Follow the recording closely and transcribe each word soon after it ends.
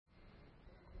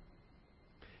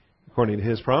According to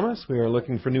His promise, we are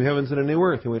looking for new heavens and a new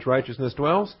earth in which righteousness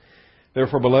dwells.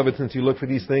 Therefore, beloved, since you look for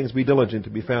these things, be diligent to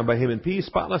be found by Him in peace,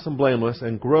 spotless and blameless,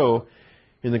 and grow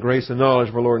in the grace and knowledge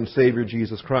of our Lord and Savior,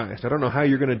 Jesus Christ. I don't know how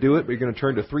you're going to do it, but you're going to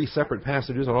turn to 3 separate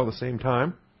passages all at the same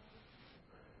time.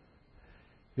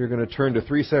 You're going to turn to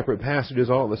 3 separate passages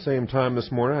all at the same time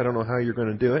this morning. I don't know how you're going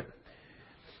to do it.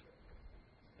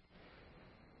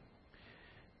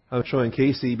 I was showing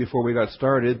Casey before we got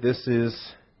started. This is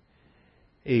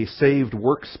a saved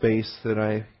workspace that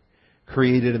I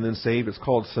created and then saved. It's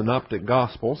called Synoptic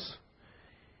Gospels.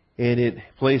 And it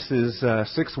places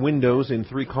 6 windows in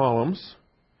 3 columns.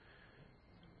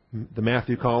 The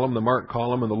Matthew column, the Mark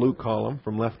column, and the Luke column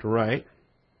from left to right.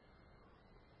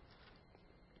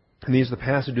 And these are the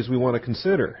passages we want to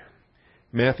consider.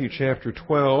 Matthew chapter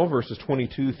 12, verses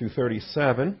 22 through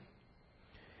 37.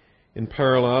 In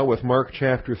parallel with Mark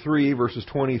chapter 3, verses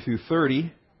 20 through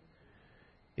 30.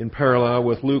 In parallel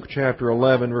with Luke chapter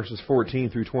 11, verses 14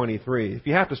 through 23. If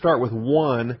you have to start with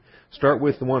one, start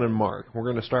with the one in Mark. We're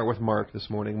going to start with Mark this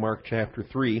morning, Mark chapter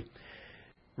 3,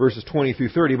 verses 20 through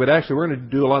 30. But actually, we're going to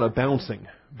do a lot of bouncing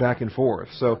back and forth.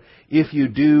 So if you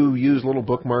do use little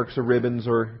bookmarks or ribbons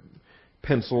or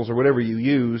pencils or whatever you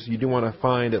use, you do want to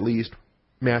find at least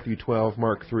Matthew 12,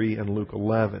 Mark 3, and Luke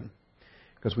 11.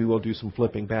 Because we will do some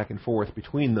flipping back and forth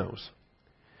between those.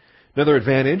 Another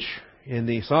advantage in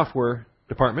the software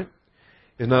department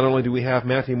is not only do we have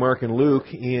Matthew, Mark, and Luke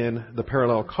in the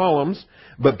parallel columns,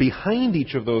 but behind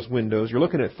each of those windows, you're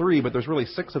looking at 3, but there's really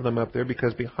 6 of them up there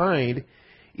because behind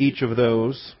each of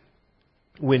those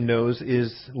windows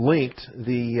is linked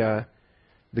the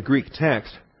Greek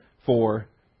text for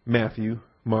Matthew,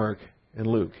 Mark, and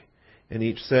Luke. And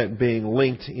each set being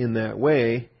linked in that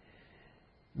way,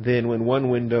 then when one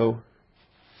window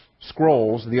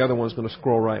scrolls, the other one's going to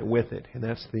scroll right with it. And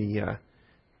that's the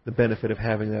benefit of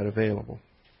having that available.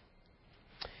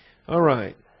 All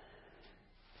right.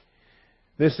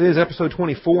 This is episode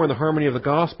 24 in the Harmony of the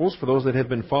Gospels, for those that have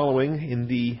been following in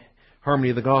the Harmony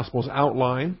of the Gospels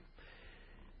outline.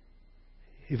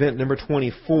 Event number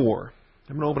 24.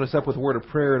 I'm going to open us up with a word of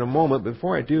prayer in a moment, but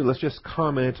before I do, let's just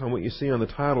comment on what you see on the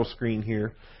title screen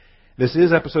here. This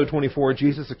is episode 24,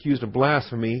 Jesus accused of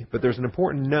blasphemy, but there's an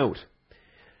important note.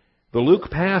 The Luke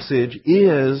passage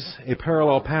is a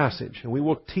parallel passage, and we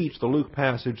will teach the Luke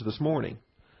passage this morning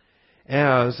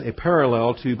as a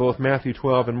parallel to both Matthew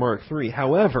 12 and Mark 3.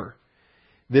 However,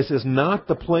 this is not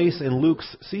the place in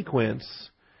Luke's sequence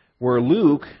where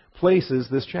Luke places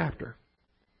this chapter.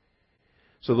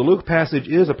 So the Luke passage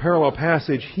is a parallel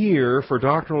passage here for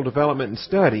doctrinal development and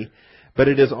study, but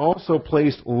it is also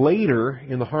placed later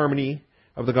in the Harmony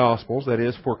of the Gospels, that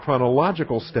is, for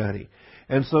chronological study.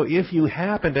 And so if you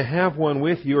happen to have one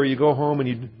with you, or you go home and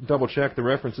you double check the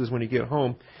references when you get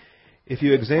home, if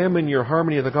you examine your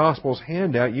Harmony of the Gospels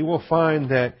handout, you will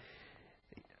find that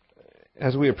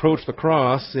as we approach the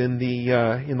cross in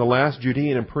the last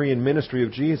Judean and Perean ministry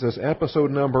of Jesus, episode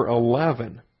number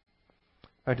 11,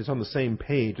 in fact, it's on the same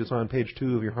page. It's on page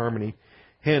 2 of your Harmony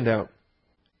handout.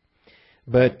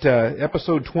 But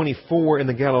episode 24 in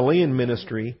the Galilean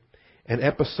ministry and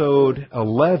episode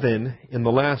 11 in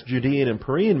the last Judean and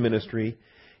Perean ministry,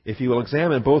 if you will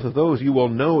examine both of those, you will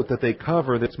note that they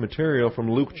cover this material from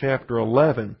Luke chapter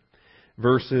 11,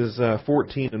 verses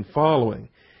 14 and following.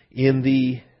 In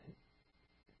the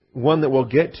one that we'll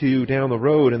get to down the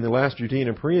road in the last Judean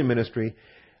and Perean ministry,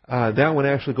 that one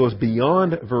actually goes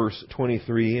beyond verse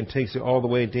 23 and takes it all the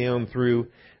way down through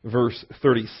verse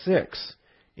 36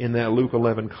 in that Luke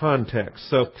 11 context.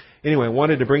 So anyway, I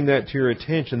wanted to bring that to your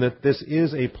attention, that this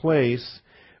is a place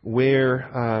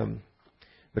where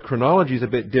the chronology is a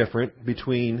bit different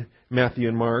between Matthew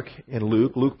and Mark and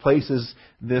Luke. Luke places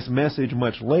this message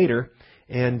much later,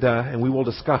 and we will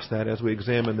discuss that as we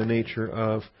examine the nature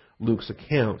of Luke's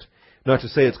account. Not to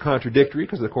say it's contradictory,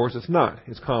 because of course it's not.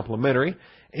 It's complementary.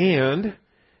 And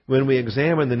when we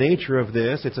examine the nature of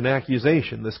this, it's an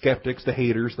accusation. The skeptics, the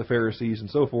haters, the Pharisees, and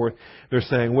so forth, they're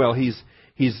saying, well, he's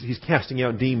casting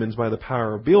out demons by the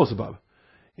power of Beelzebub.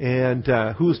 And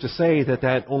who's to say that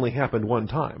that only happened one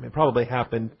time? It probably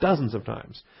happened dozens of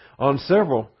times. On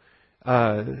several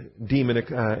demon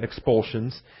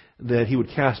expulsions, that he would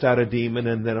cast out a demon,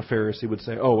 and then a Pharisee would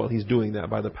say, oh, well, he's doing that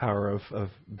by the power of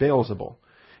Beelzebul,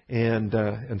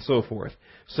 and so forth.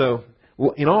 So,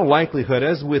 in all likelihood,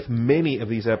 as with many of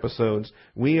these episodes,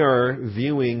 we are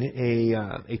viewing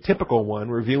a typical one.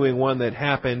 We're viewing one that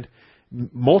happened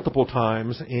multiple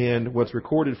times, and what's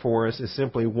recorded for us is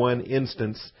simply one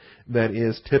instance that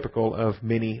is typical of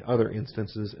many other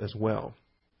instances as well.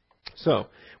 So,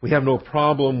 we have no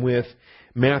problem with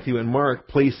Matthew and Mark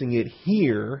placing it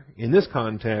here in this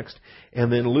context,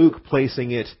 and then Luke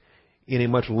placing it in a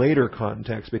much later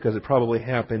context because it probably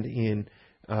happened in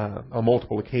on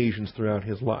multiple occasions throughout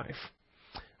his life.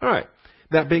 All right.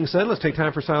 That being said, let's take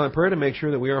time for silent prayer to make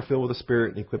sure that we are filled with the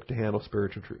Spirit and equipped to handle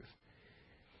spiritual truth.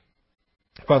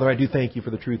 Father, I do thank you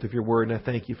for the truth of your word, and I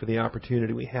thank you for the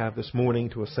opportunity we have this morning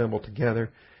to assemble together.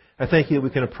 I thank you that we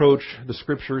can approach the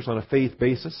Scriptures on a faith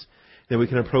basis, that we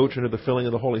can approach under the filling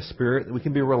of the Holy Spirit, that we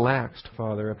can be relaxed,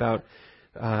 Father, about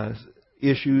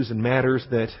issues and matters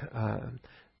that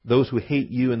those who hate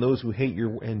you and those who hate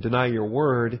your and deny your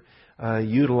word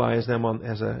utilize them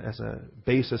as a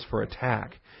basis for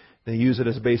attack. They use it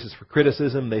as a basis for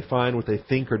criticism. They find what they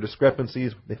think are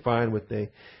discrepancies. They find what they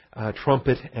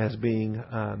trumpet as being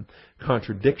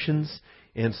contradictions.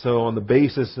 And so on the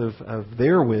basis of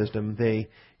their wisdom, they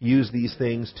use these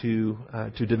things to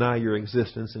deny your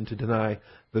existence and to deny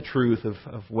the truth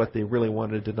of what they really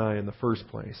wanted to deny in the first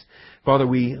place. Father,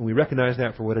 we recognize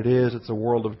that for what it is. It's a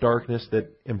world of darkness that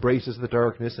embraces the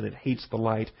darkness and it hates the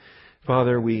light.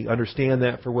 Father, we understand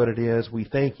that for what it is. We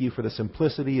thank you for the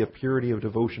simplicity of purity of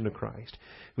devotion to Christ.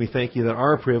 We thank you that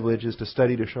our privilege is to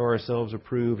study to show ourselves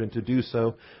approved and to do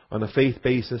so on a faith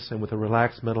basis and with a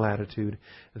relaxed mental attitude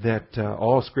that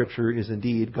all Scripture is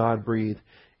indeed God-breathed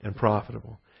and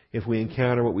profitable. If we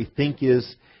encounter what we think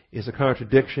is a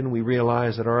contradiction, we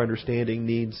realize that our understanding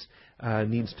needs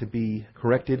to be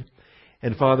corrected.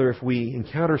 And Father, if we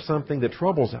encounter something that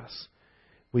troubles us,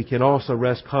 we can also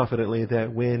rest confidently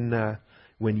that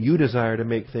when you desire to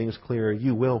make things clear,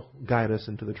 you will guide us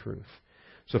into the truth.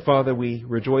 So, Father, we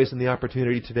rejoice in the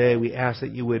opportunity today. We ask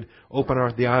that you would open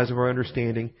the eyes of our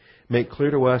understanding, make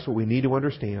clear to us what we need to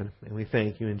understand, and we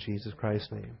thank you in Jesus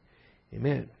Christ's name.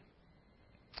 Amen.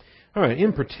 All right,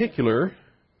 in particular,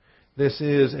 this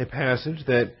is a passage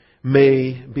that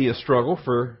may be a struggle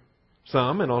for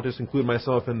some, and I'll just include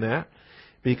myself in that.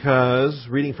 Because,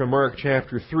 reading from Mark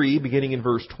chapter 3, beginning in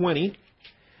verse 20,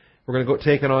 we're going to go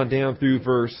take it on down through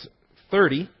verse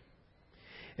 30.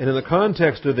 And in the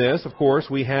context of this, of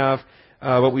course, we have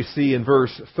what we see in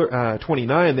verse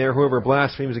 29 there, whoever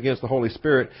blasphemes against the Holy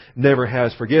Spirit never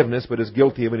has forgiveness, but is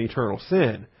guilty of an eternal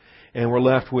sin. And we're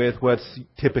left with what's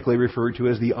typically referred to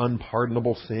as the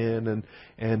unpardonable sin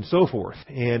and so forth.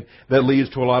 And that leads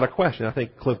to a lot of questions. I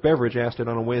think Cliff Beveridge asked it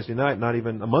on a Wednesday night, not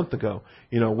even a month ago.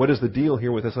 What is the deal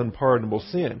here with this unpardonable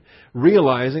sin?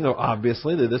 Realizing,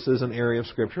 obviously, that this is an area of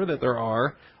Scripture, that there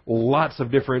are lots of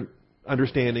different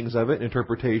understandings of it,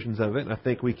 interpretations of it. And I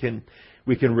think we can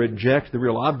reject the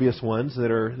real obvious ones that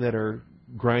are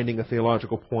grinding a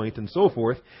theological point and so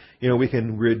forth. We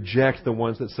can reject the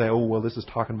ones that say, oh, well, this is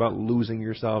talking about losing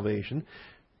your salvation,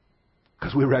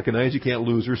 because we recognize you can't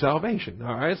lose your salvation.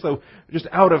 All right, so just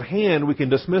out of hand, we can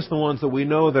dismiss the ones that we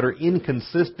know that are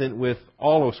inconsistent with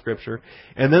all of Scripture,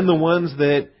 and then the ones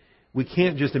that we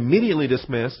can't just immediately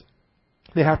dismiss,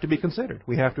 they have to be considered.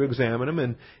 We have to examine them,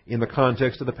 and in the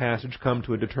context of the passage, come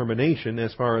to a determination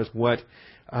as far as what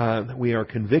we are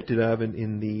convicted of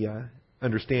in the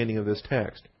understanding of this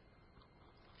text.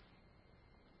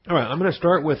 All right, I'm going to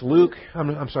start with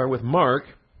with Mark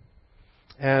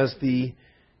as the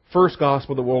first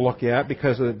gospel that we'll look at,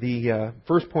 because the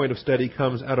first point of study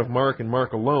comes out of Mark and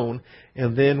Mark alone,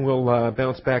 and then we'll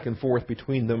bounce back and forth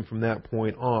between them from that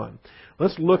point on.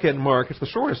 Let's look at Mark. It's the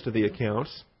shortest of the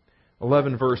accounts,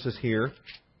 11 verses here.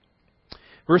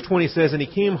 Verse 20 says, "And he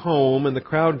came home, and the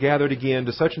crowd gathered again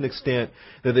to such an extent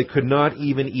that they could not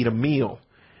even eat a meal.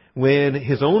 When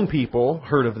his own people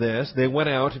heard of this, they went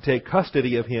out to take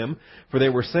custody of him, for they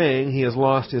were saying, he has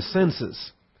lost his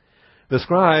senses. The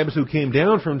scribes who came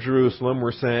down from Jerusalem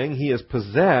were saying, he is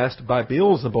possessed by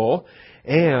Beelzebul,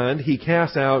 and he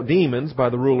casts out demons by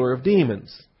the ruler of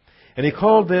demons. And he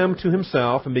called them to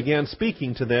himself and began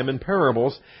speaking to them in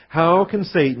parables. How can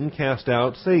Satan cast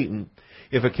out Satan?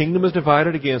 If a kingdom is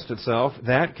divided against itself,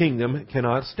 that kingdom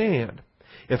cannot stand.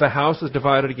 If a house is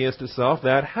divided against itself,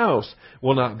 that house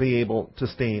will not be able to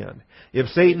stand. If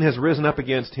Satan has risen up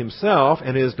against himself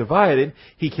and is divided,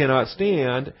 he cannot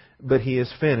stand, but he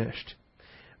is finished."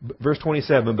 Verse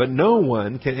 27, "But no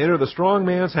one can enter the strong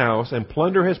man's house and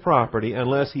plunder his property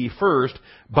unless he first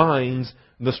binds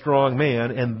the strong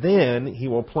man, and then he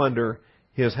will plunder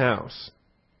his house.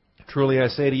 Truly I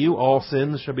say to you, all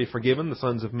sins shall be forgiven the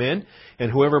sons of men,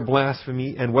 and whatever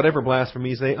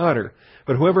blasphemies they utter.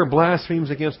 But whoever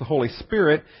blasphemes against the Holy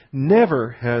Spirit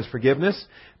never has forgiveness,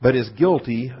 but is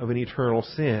guilty of an eternal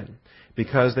sin,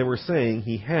 because they were saying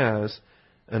he has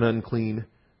an unclean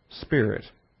spirit."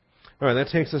 All right, that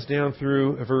takes us down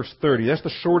through verse 30. That's the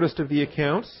shortest of the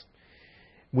accounts.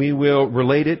 We will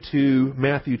relate it to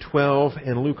Matthew 12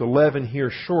 and Luke 11 here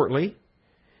shortly.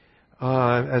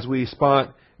 as we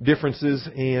spot differences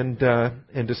and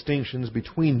distinctions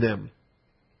between them.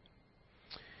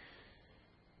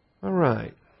 All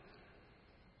right.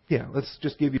 Yeah, let's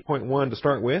just give you point one to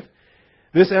start with.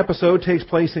 This episode takes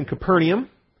place in Capernaum.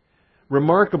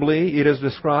 Remarkably, it is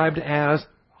described as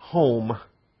home.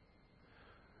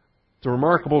 It's a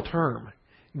remarkable term,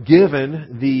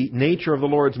 given the nature of the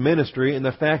Lord's ministry and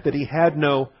the fact that He had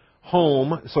no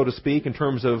home, so to speak, in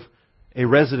terms of a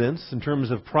residence, in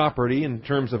terms of property, in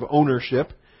terms of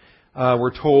ownership.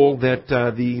 We're told that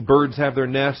the birds have their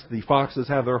nests, the foxes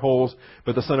have their holes,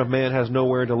 but the Son of Man has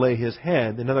nowhere to lay His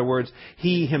head. In other words,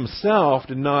 He Himself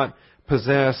did not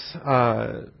possess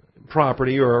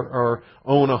property or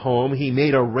own a home. He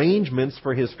made arrangements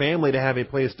for His family to have a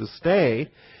place to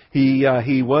stay.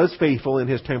 He was faithful in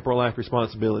His temporal life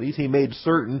responsibilities. He made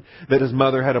certain that His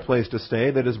mother had a place to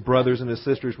stay, that His brothers and His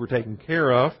sisters were taken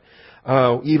care of.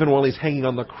 Even while He's hanging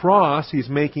on the cross, He's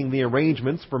making the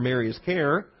arrangements for Mary's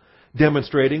care,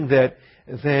 demonstrating that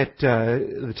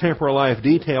the temporal life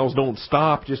details don't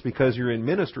stop just because you're in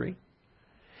ministry.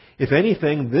 If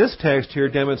anything, this text here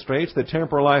demonstrates that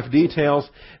temporal life details,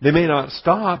 they may not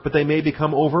stop, but they may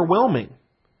become overwhelming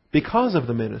because of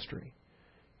the ministry.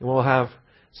 And we'll have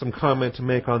some comment to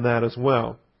make on that as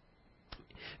well.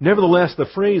 Nevertheless, the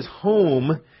phrase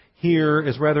home here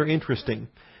is rather interesting,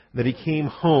 that He came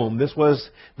home. This was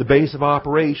the base of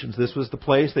operations. This was the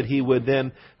place that He would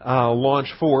then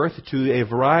launch forth to a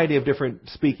variety of different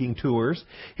speaking tours.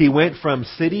 He went from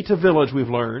city to village, we've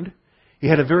learned. He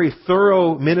had a very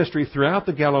thorough ministry throughout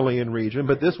the Galilean region,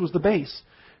 but this was the base.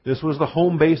 This was the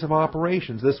home base of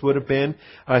operations. This would have been,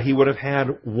 He would have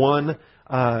had one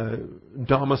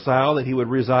domicile that He would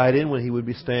reside in when He would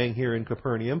be staying here in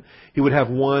Capernaum. He would have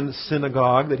one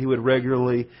synagogue that He would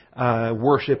regularly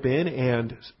worship in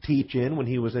and teach in when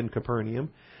He was in Capernaum.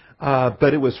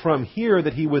 But it was from here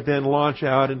that He would then launch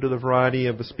out into the variety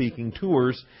of the speaking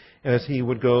tours as He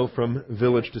would go from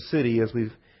village to city, as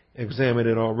we've examined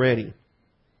it already.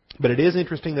 But it is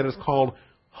interesting that it's called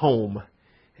home,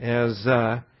 as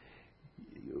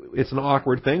it's an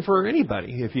awkward thing for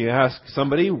anybody. If you ask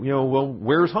somebody, well,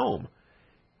 where's home?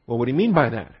 Well, what do you mean by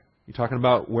that? You talking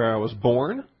about where I was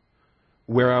born,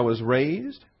 where I was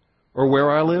raised, or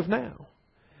where I live now?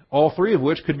 All three of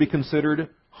which could be considered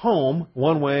home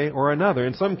one way or another.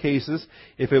 In some cases,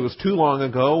 if it was too long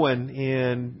ago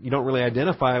and you don't really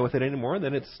identify with it anymore,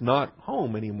 then it's not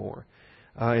home anymore.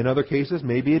 In other cases,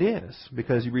 maybe it is,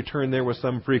 because you return there with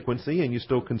some frequency and you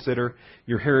still consider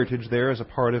your heritage there as a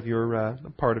part of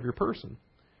your person.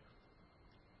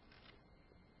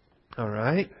 All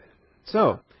right.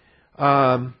 So,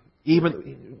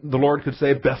 even the Lord could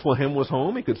say Bethlehem was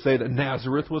home. He could say that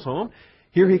Nazareth was home.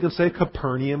 Here He could say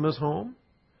Capernaum is home.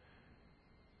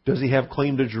 Does He have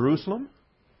claim to Jerusalem?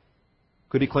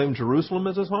 Could He claim Jerusalem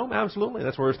as His home? Absolutely.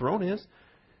 That's where His throne is.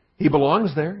 He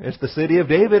belongs there. It's the city of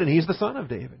David, and He's the son of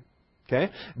David.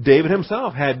 Okay? David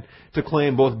himself had to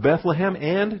claim both Bethlehem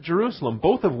and Jerusalem,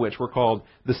 both of which were called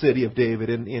the city of David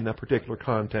in a particular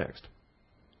context.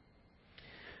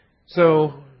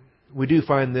 So, we do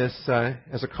find this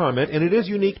as a comment, and it is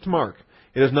unique to Mark.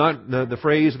 It is not, the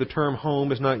phrase, the term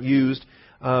home is not used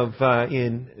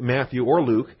in Matthew or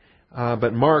Luke,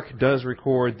 but Mark does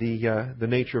record the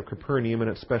nature of Capernaum in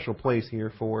its special place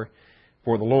here for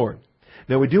the Lord.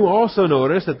 Now, we do also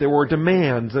notice that there were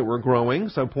demands that were growing.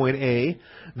 So, point A,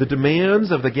 the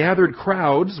demands of the gathered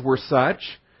crowds were such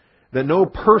that no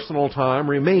personal time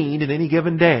remained in any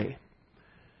given day.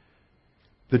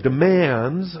 The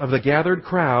demands of the gathered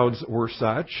crowds were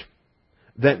such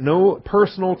that no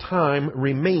personal time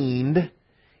remained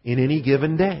in any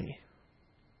given day.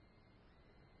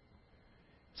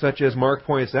 Such as Mark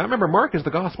points out. Remember, Mark is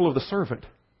the gospel of the servant.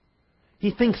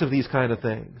 He thinks of these kind of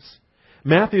things.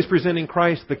 Matthew is presenting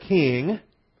Christ the King.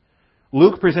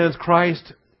 Luke presents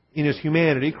Christ in His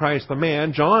humanity, Christ the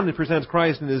man. John presents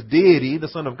Christ in His deity, the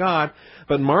Son of God.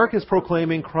 But Mark is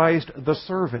proclaiming Christ the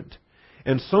servant.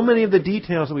 And so many of the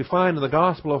details that we find in the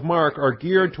Gospel of Mark are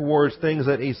geared towards things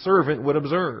that a servant would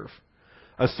observe.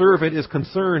 A servant is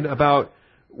concerned about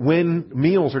when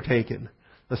meals are taken.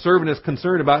 The servant is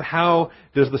concerned about how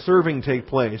does the serving take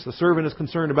place. The servant is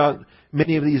concerned about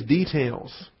many of these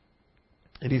details.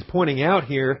 And he's pointing out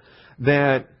here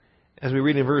that, as we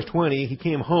read in verse 20, He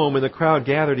came home and the crowd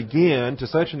gathered again to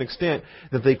such an extent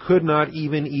that they could not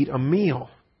even eat a meal.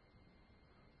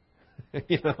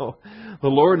 The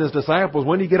Lord and His disciples,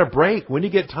 when do you get a break? When do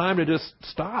you get time to just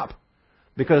stop?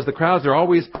 Because the crowds are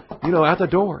always, at the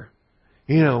door.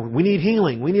 We need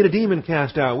healing. We need a demon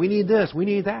cast out. We need this. We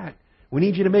need that. We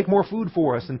need you to make more food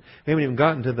for us. And they haven't even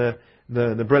gotten to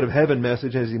the bread of heaven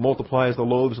message as he multiplies the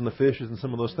loaves and the fishes and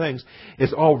some of those things,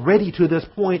 is already to this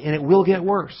point, and it will get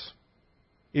worse.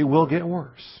 It will get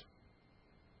worse.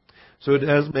 So it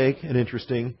does make an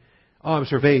interesting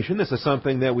observation. This is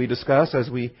something that we discuss as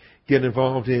we get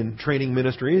involved in training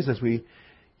ministries, as we,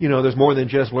 there's more than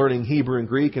just learning Hebrew and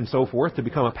Greek and so forth to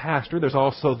become a pastor. There's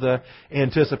also the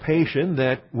anticipation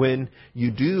that when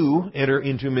you do enter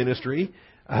into ministry,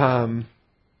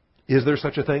 is there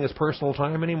such a thing as personal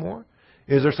time anymore?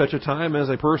 Is there such a time as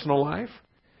a personal life?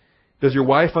 Does your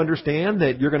wife understand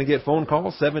that you're going to get phone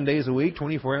calls 7 days a week,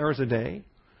 24 hours a day?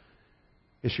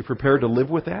 Is she prepared to live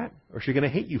with that? Or is she going to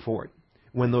hate you for it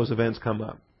when those events come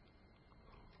up?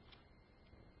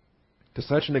 To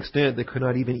such an extent, they could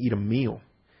not even eat a meal.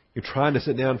 You're trying to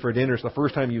sit down for dinner. It's the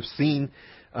first time you've seen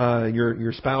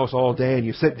your spouse all day, and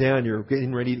you sit down, you're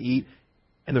getting ready to eat,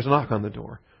 and there's a knock on the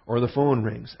door. Or the phone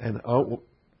rings, and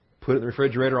put it in the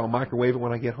refrigerator, I'll microwave it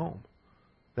when I get home.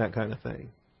 That kind of thing.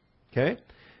 Okay?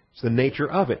 It's the nature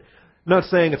of it. Not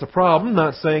saying it's a problem,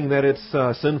 not saying that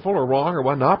it's sinful or wrong or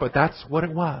whatnot, but that's what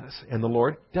it was, and the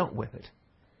Lord dealt with it.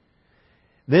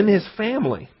 Then his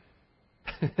family,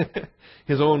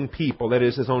 his own people, that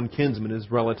is, his own kinsmen,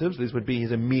 his relatives, these would be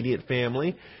his immediate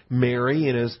family, Mary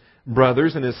and his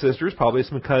brothers and his sisters, probably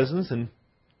some cousins and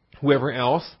whoever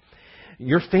else.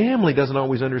 Your family doesn't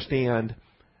always understand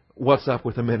what's up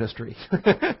with the ministry.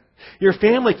 Your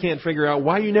family can't figure out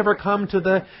why you never come to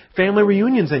the family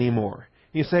reunions anymore.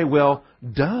 You say, well,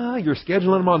 duh, you're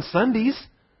scheduling them on Sundays.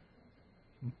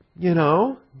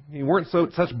 You weren't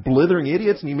such blithering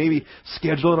idiots, and you maybe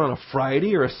schedule it on a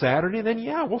Friday or a Saturday, then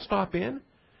yeah, we'll stop in.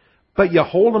 But you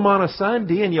hold them on a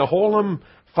Sunday, and you hold them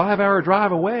 5-hour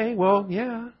drive away, well,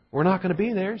 yeah, we're not going to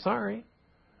be there, sorry.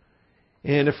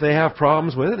 And if they have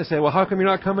problems with it, they say, well, how come you're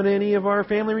not coming to any of our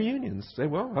family reunions? Say,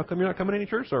 well, how come you're not coming to any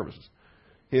church services?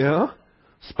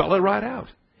 Spell it right out.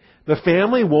 The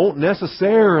family won't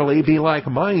necessarily be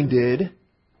like-minded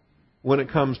when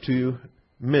it comes to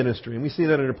ministry. And we see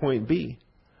that under point B.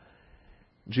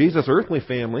 Jesus' earthly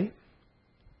family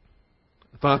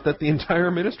thought that the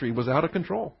entire ministry was out of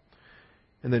control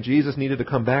and that Jesus needed to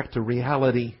come back to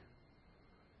reality.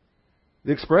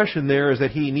 The expression there is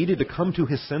that he needed to come to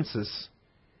his senses,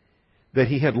 that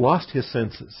he had lost his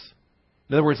senses.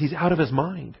 In other words, he's out of his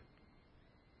mind.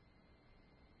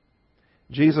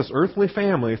 Jesus' earthly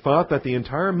family thought that the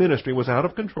entire ministry was out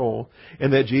of control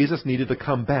and that Jesus needed to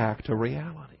come back to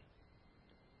reality.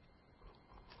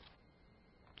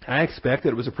 I expect that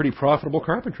it was a pretty profitable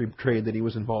carpentry trade that he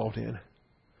was involved in.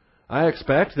 I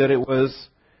expect that he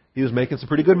was making some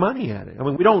pretty good money at it. I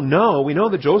mean, we don't know. We know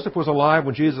that Joseph was alive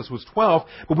when Jesus was 12,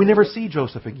 but we never see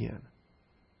Joseph again.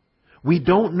 We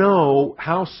don't know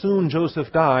how soon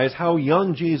Joseph dies, how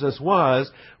young Jesus was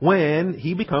when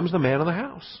he becomes the man of the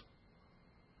house.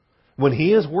 When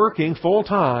he is working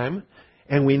full-time,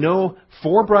 and we know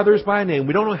 4 brothers by name.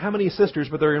 We don't know how many sisters,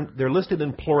 but they're listed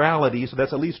in plurality, so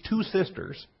that's at least 2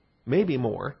 sisters, maybe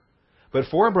more. But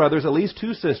 4 brothers, at least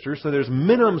 2 sisters, so there's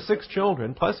minimum 6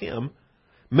 children, plus him.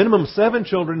 Minimum 7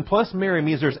 children, plus Mary,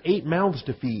 means there's 8 mouths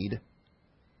to feed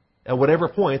at whatever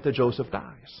point that Joseph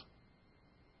dies.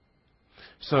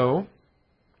 So,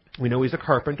 we know he's a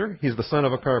carpenter. He's the son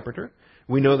of a carpenter.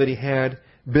 We know that he had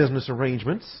business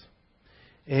arrangements.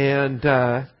 And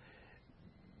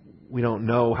we don't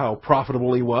know how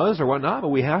profitable he was or whatnot, but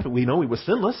we know he was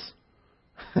sinless.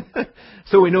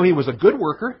 So we know he was a good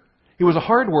worker. He was a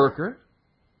hard worker.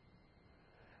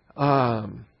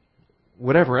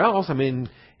 Whatever else, I mean,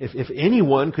 if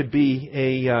anyone could be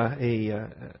a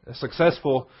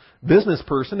successful business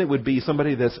person, it would be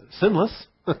somebody that's sinless.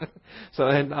 So,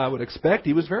 and I would expect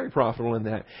he was very profitable in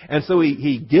that. And so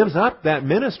he gives up that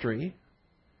ministry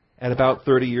at about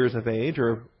 30 years of age,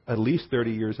 or at least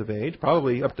 30 years of age,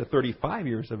 probably up to 35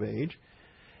 years of age,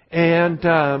 and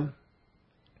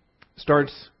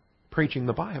starts preaching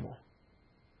the Bible.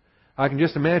 I can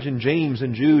just imagine James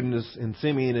and Jude and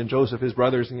Simeon and Joseph, his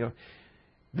brothers,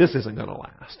 this isn't going to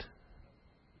last.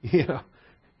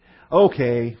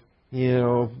 Okay,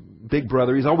 big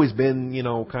brother, he's always been,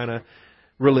 kind of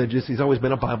religious. He's always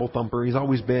been a Bible thumper. He's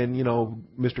always been,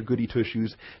 Mr. Goody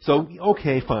Two-Shoes. So,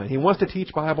 okay, fine. He wants to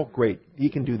teach Bible. Great. He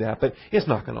can do that, but it's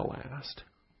not going to last.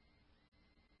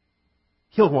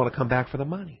 He'll want to come back for the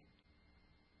money.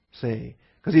 See?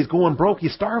 Because he's going broke.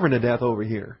 He's starving to death over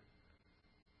here.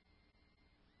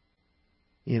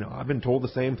 I've been told the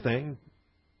same thing.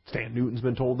 Stan Newton's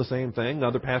been told the same thing.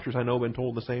 Other pastors I know have been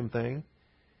told the same thing.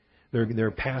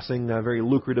 They're passing very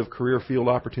lucrative career field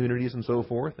opportunities and so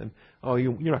forth, and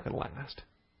you're not going to last.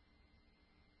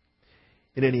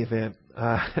 In any event,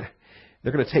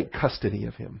 they're going to take custody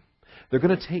of him. They're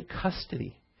going to take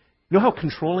custody. You know how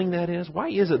controlling that is? Why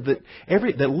is it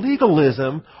that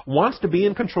legalism wants to be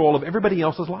in control of everybody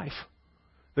else's life?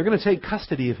 They're going to take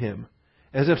custody of him,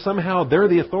 as if somehow they're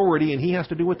the authority and he has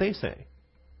to do what they say.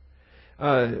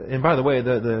 And by the way,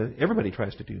 everybody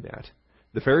tries to do that.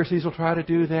 The Pharisees will try to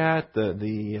do that.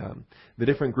 The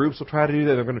different groups will try to do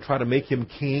that. They're going to try to make him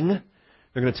king.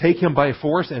 They're going to take him by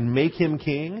force and make him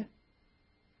king.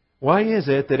 Why is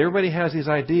it that everybody has these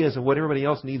ideas of what everybody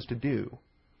else needs to do,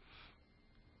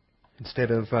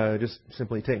 instead of just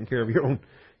simply taking care of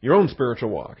your own spiritual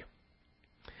walk?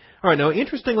 All right, now,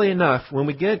 interestingly enough, when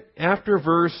we get after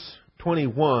verse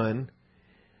 21,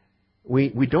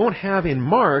 we don't have in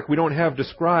Mark, we don't have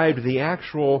described the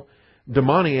actual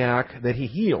demoniac that he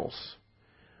heals.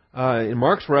 In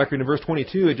Mark's record, in verse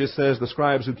 22, it just says the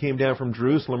scribes who came down from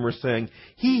Jerusalem were saying,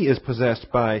 he is possessed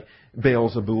by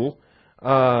Beelzebul.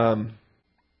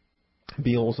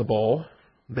 Beelzebul.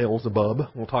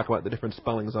 We'll talk about the different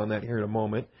spellings on that here in a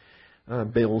moment.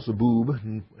 Beelzebub,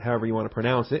 however you want to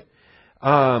pronounce it.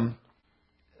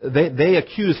 They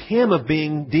accuse him of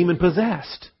being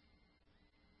demon-possessed.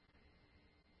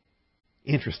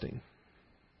 Interesting.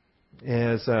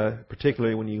 As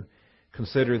particularly when you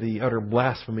consider the utter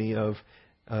blasphemy of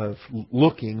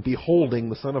beholding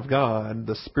the Son of God,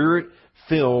 the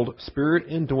Spirit-filled,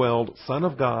 Spirit-indwelled Son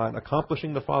of God,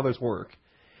 accomplishing the Father's work,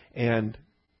 and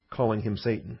calling him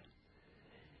Satan.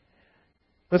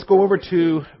 Let's go over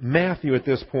to Matthew at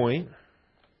this point.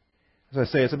 As I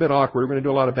say, it's a bit awkward. We're going to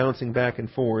do a lot of bouncing back and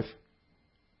forth,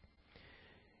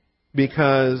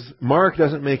 because Mark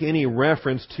doesn't make any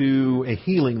reference to a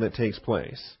healing that takes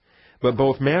place. But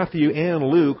both Matthew and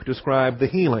Luke describe the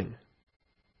healing.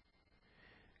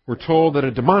 We're told that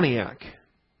a demoniac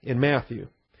in Matthew,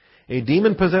 a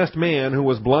demon-possessed man who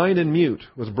was blind and mute,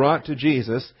 was brought to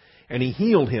Jesus, and he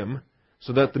healed him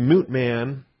so that the mute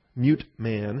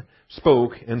man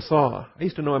spoke and saw. I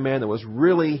used to know a man that was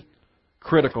really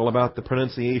critical about the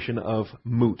pronunciation of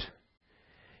moot.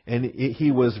 And he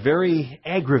was very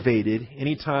aggravated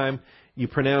anytime you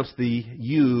pronounce the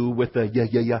U with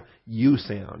the U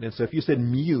sound. And so if you said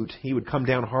mute, he would come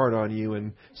down hard on you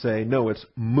and say, no, it's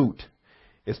moot.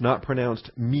 It's not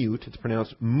pronounced mute, it's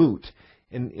pronounced moot.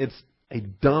 And it's a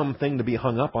dumb thing to be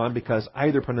hung up on, because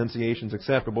either pronunciation is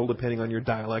acceptable depending on your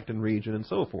dialect and region and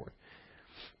so forth.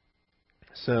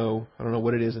 So, I don't know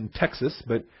what it is in Texas,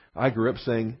 but I grew up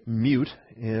saying mute,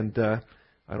 and I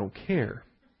don't care.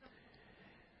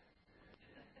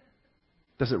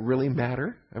 Does it really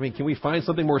matter? I mean, can we find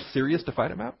something more serious to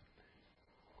fight about?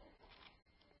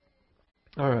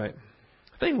 All right.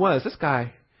 The thing was, this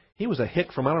guy, he was a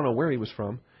hick from I don't know where he was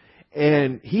from,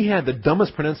 and he had the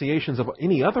dumbest pronunciations of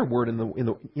any other word in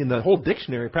the whole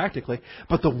dictionary practically.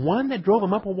 But the one that drove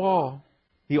him up a wall,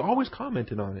 he always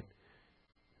commented on it,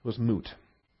 was moot.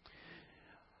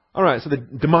 All right, so the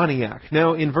demoniac.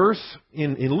 Now, in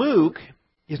Luke,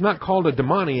 he's not called a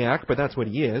demoniac, but that's what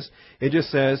he is. It just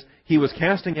says he was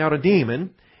casting out a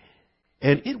demon,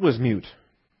 and it was mute.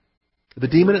 The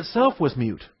demon itself was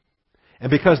mute. And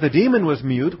because the demon was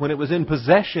mute, when it was in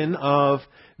possession of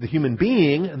the human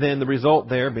being, then the result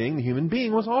there being the human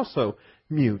being was also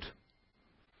mute.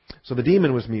 So the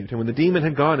demon was mute. And when the demon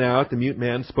had gone out, the mute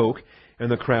man spoke,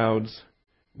 and the crowds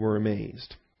were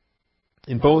amazed.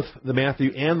 In both the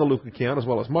Matthew and the Luke account, as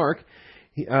well as Mark,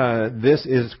 this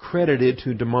is credited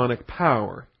to demonic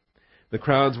power. The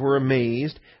crowds were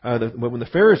amazed. When the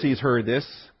Pharisees heard this,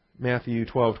 Matthew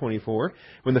 12:24,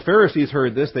 when the Pharisees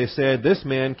heard this, they said, "This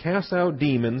man casts out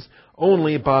demons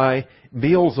only by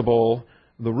Beelzebul,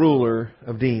 the ruler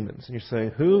of demons." And you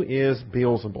say, who is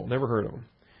Beelzebul? Never heard of him.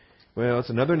 Well, it's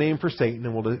another name for Satan,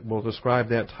 and we'll describe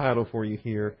that title for you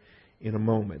here in a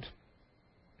moment.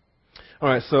 All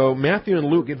right, so Matthew and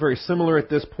Luke get very similar at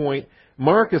this point.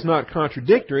 Mark is not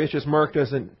contradictory. It's just Mark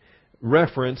doesn't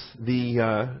reference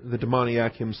the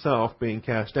demoniac himself being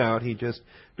cast out. He just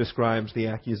describes the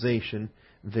accusation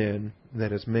then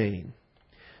that is made.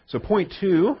 So point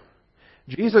 2,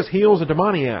 Jesus heals a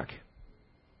demoniac.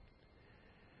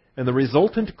 And the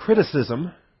resultant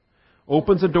criticism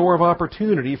opens a door of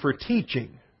opportunity for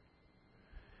teaching.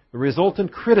 The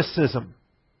resultant criticism.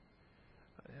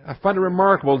 I find it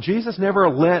remarkable. Jesus never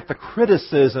let the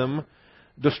criticism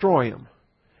destroy him.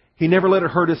 He never let it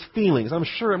hurt his feelings. I'm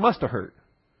sure it must have hurt.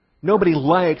 Nobody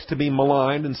likes to be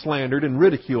maligned and slandered and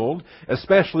ridiculed,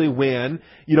 especially when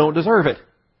you don't deserve it.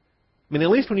 I mean,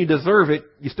 at least when you deserve it,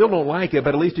 you still don't like it,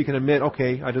 but at least you can admit,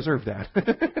 okay, I deserve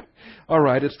that. All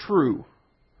right, it's true.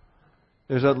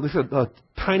 There's at least a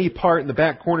tiny part in the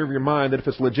back corner of your mind that if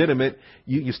it's legitimate,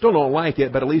 you still don't like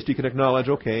it, but at least you can acknowledge,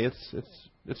 okay,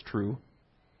 it's true.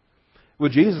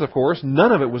 With Jesus, of course,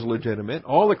 none of it was legitimate.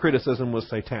 All the criticism was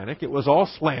satanic. It was all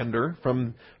slander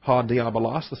from Ha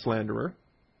Diabolos, the slanderer.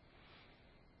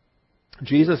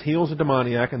 Jesus heals a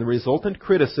demoniac, and the resultant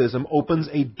criticism opens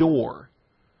a door.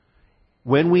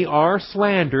 When we are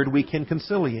slandered, we can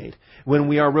conciliate. When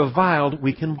we are reviled,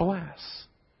 we can bless.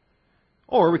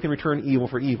 Or we can return evil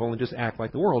for evil and just act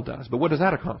like the world does. But what does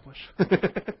that accomplish?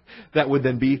 That would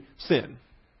then be sin.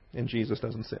 And Jesus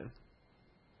doesn't sin.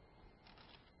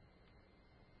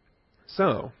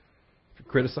 So, if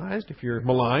you're criticized, if you're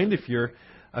maligned, if you're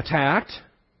attacked,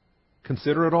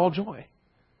 consider it all joy.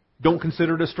 Don't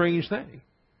consider it a strange thing.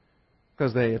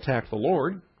 Because they attacked the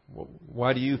Lord. Well,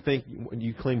 why do you think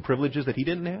you claim privileges that He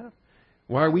didn't have?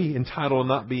 Why are we entitled to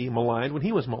not be maligned when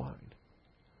He was maligned?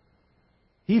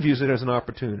 He views it as an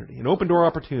opportunity, an open-door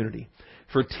opportunity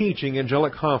for teaching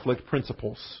angelic conflict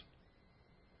principles.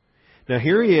 Now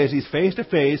here he is, he's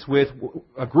face-to-face with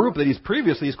a group that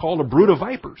he's called a brood of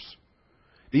vipers.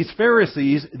 These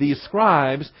Pharisees, these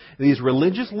scribes, these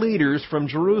religious leaders from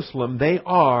Jerusalem, they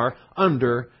are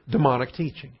under demonic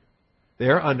teaching. They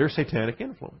are under satanic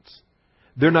influence.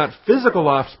 They're not physical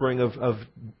offspring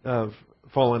of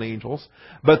fallen angels,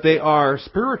 but they are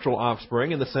spiritual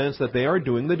offspring in the sense that they are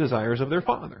doing the desires of their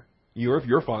father. You are of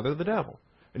your father, the devil,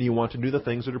 and you want to do the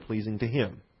things that are pleasing to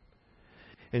him.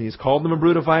 And he's called them a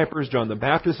brood of vipers. John the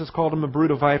Baptist has called them a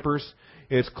brood of vipers.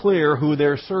 It's clear who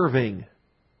they're serving.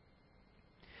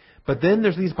 But then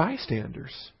there's these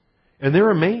bystanders, and they're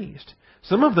amazed.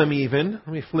 Some of them even, let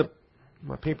me flip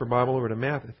my paper Bible over to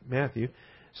Matthew.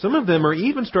 Some of them are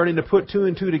even starting to put two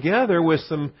and two together with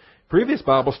some previous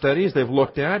Bible studies they've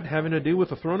looked at having to do with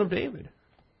the throne of David.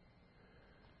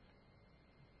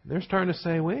 They're starting to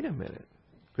say, wait a minute,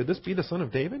 could this be the son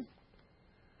of David?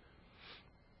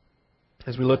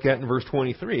 As we look at in verse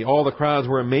 23, all the crowds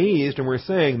were amazed and were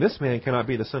saying, this man cannot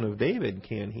be the son of David,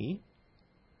 can he?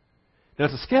 Now,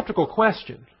 it's a skeptical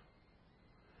question.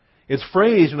 It's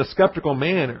phrased in a skeptical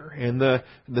manner, and the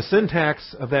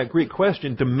syntax of that Greek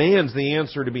question demands the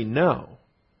answer to be no.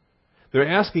 They're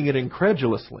asking it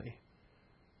incredulously.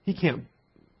 He can't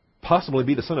possibly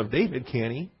be the son of David,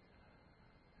 can he?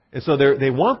 And so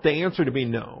they want the answer to be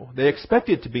no. They expect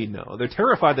it to be no. They're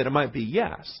terrified that it might be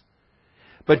yes.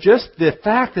 But just the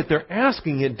fact that they're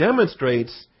asking it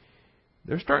demonstrates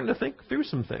they're starting to think through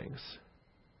some things.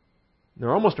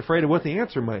 They're almost afraid of what the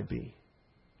answer might be.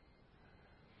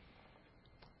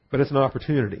 But it's an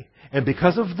opportunity. And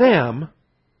because of them,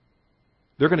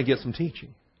 they're going to get some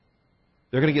teaching.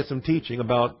 They're going to get some teaching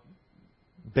about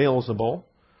Beelzebul.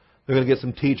 They're going to get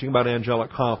some teaching about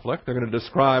angelic conflict. They're going to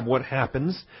describe what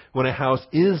happens when a house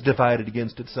is divided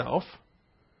against itself.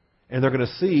 And they're going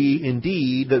to see,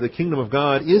 indeed, that the kingdom of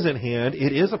God is at hand.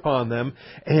 It is upon them.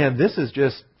 And this is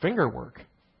just finger work.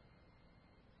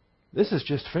 This is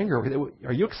just finger work.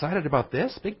 Are you excited about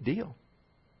this? Big deal.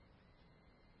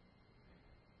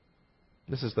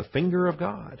 This is the finger of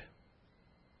God.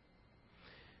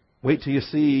 Wait till you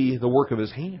see the work of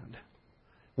His hand.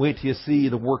 Wait till you see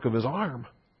the work of His arm.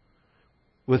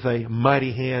 With a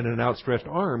mighty hand and an outstretched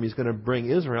arm, He's going to bring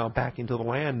Israel back into the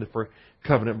land for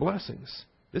covenant blessings.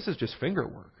 This is just finger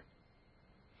work.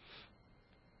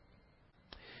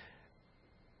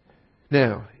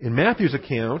 Now, in Matthew's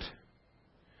account,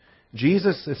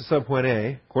 Jesus, this is subpoint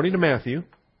A, according to Matthew,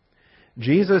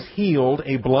 Jesus healed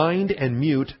a blind and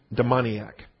mute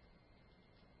demoniac.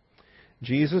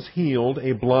 Jesus healed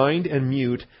a blind and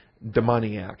mute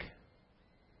demoniac.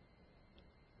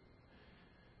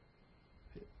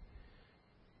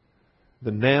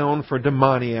 The noun for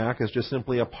demoniac is just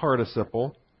simply a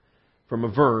participle from a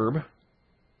verb.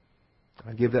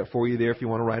 I'll give that for you there if you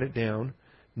want to write it down.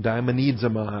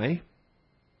 Daimonizomai.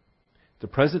 The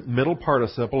present middle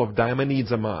participle of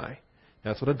daimonizomai.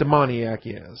 That's what a demoniac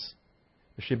is.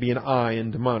 There should be an I in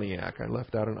demoniac. I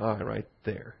left out an I right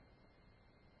there.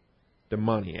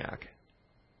 Demoniac.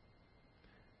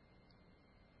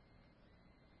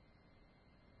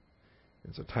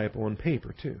 It's a typo on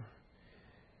paper, too.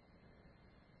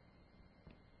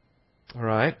 All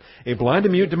right. A blind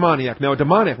and mute demoniac. Now, a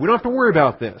demoniac, we don't have to worry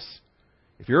about this.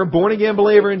 If you're a born-again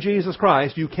believer in Jesus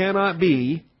Christ, you cannot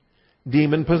be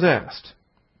demon-possessed.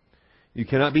 You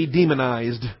cannot be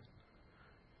demonized.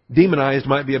 Demonized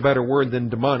might be a better word than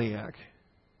demoniac,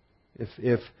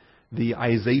 if the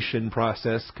ization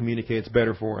process communicates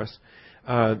better for us.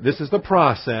 This is the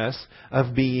process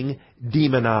of being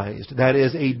demonized. That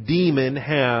is, a demon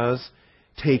has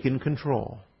taken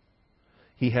control.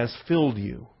 He has filled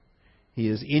you. He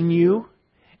is in you,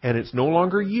 and it's no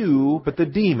longer you, but the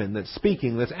demon that's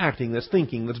speaking, that's acting, that's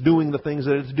thinking, that's doing the things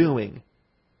that it's doing.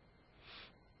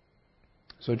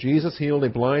 So Jesus healed a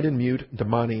blind and mute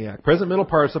demoniac. Present middle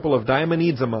participle of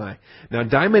daimonizomai. Now,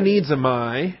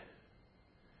 daimonizomai,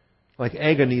 like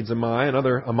agonizomai and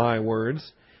other amai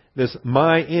words, this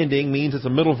my ending means it's a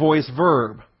middle voice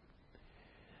verb.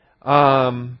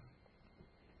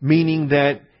 Meaning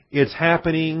that it's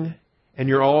happening and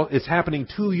it's happening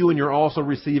to you and you're also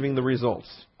receiving the results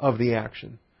of the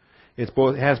action. It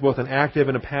has both an active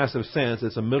and a passive sense.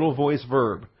 It's a middle voice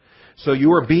verb. So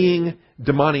you are being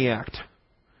demoniacked.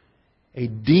 A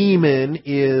demon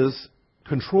is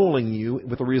controlling you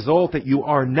with the result that you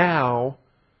are now,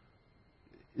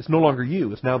 it's no longer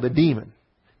you, it's now the demon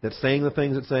that's saying the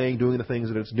things it's saying, doing the things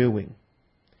that it's doing.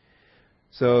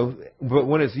 So, but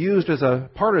when it's used as a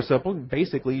participle,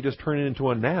 basically you just turn it into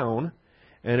a noun,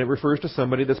 and it refers to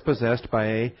somebody that's possessed by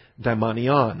a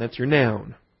daimonion. That's your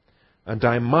noun. A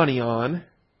daimonion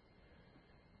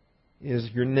is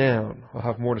your noun. I'll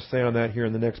have more to say on that here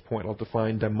in the next point. I'll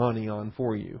define daimonion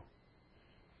for you.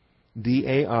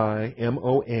 D-A-I-M-O-N-I-O-N,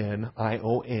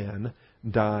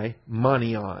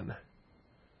 daimonion.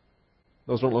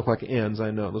 Those don't look like N's,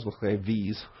 I know. Those look like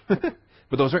V's.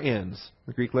 But those are N's.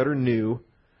 The Greek letter nu.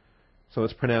 So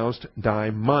it's pronounced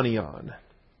daimonion.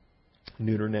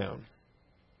 Neuter noun.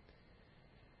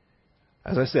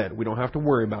 As I said, we don't have to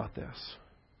worry about this.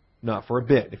 Not for a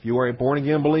bit. If you are a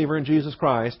born-again believer in Jesus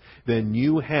Christ, then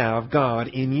you have God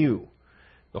in you.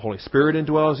 The Holy Spirit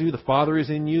indwells you. The Father is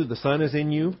in you. The Son is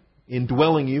in you,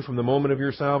 indwelling you from the moment of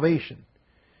your salvation.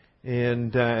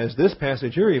 And as this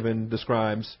passage here even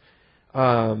describes,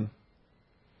 in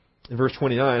verse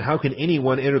 29, how can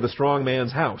anyone enter the strong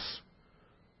man's house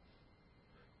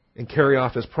and carry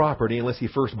off his property unless he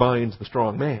first binds the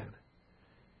strong man?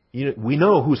 We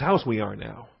know whose house we are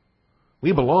now.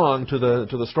 We belong to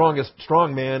the strongest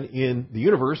strong man in the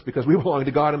universe because we belong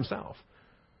to God Himself.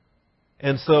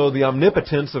 And so the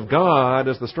omnipotence of God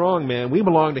as the strong man, we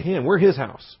belong to Him. We're His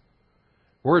house.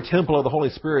 We're a temple of the Holy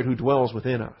Spirit who dwells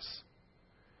within us.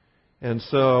 And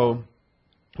so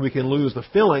we can lose the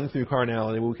filling through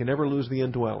carnality, but we can never lose the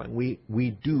indwelling.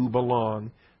 We do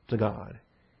belong to God.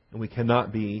 And we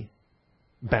cannot be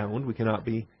bound. We cannot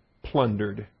be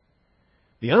plundered.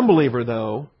 The unbeliever,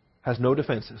 though, has no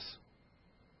defenses.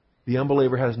 The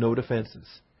unbeliever has no defenses.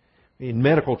 In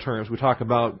medical terms, we talk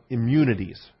about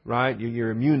immunities, right? Your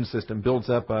immune system builds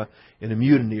up an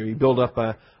immunity, or you build up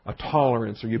a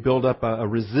tolerance, or you build up a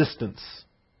resistance.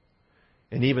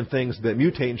 And even things that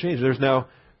mutate and change. There's now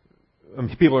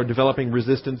people are developing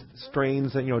resistant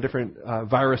strains, and different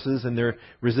viruses, and they're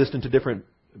resistant to different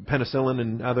penicillin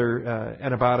and other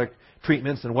antibiotic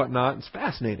treatments and whatnot. It's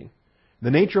fascinating. The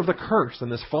nature of the curse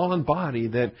and this fallen body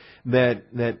that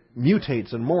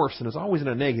mutates and morphs and is always in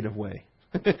a negative way.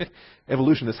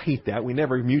 Evolutionists hate that. We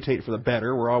never mutate for the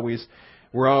better. We're always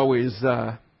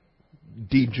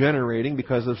degenerating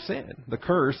because of sin. The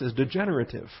curse is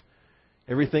degenerative.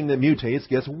 Everything that mutates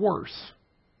gets worse.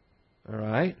 All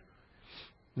right?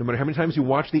 No matter how many times you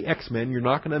watch the X-Men, you're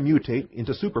not going to mutate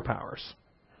into superpowers.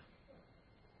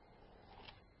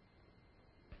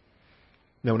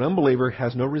 Now, an unbeliever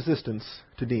has no resistance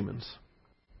to demons.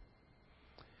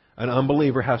 An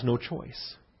unbeliever has no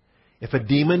choice. If a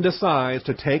demon decides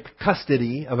to take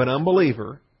custody of an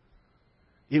unbeliever,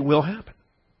 it will happen.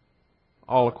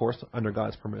 All, of course, under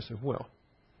God's permissive will.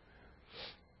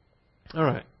 All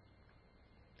right.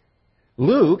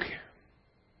 Luke,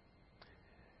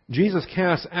 Jesus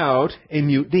casts out a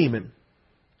mute demon.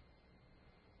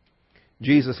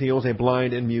 Jesus heals a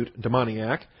blind and mute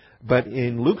demoniac. But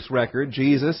in Luke's record,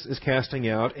 Jesus is casting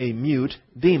out a mute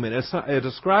demon. It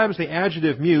ascribes the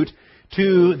adjective mute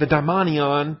to the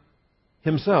daimonion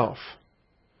himself.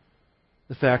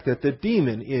 The fact that the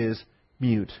demon is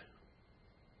mute.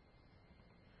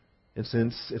 And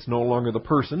since it's no longer the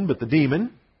person, but the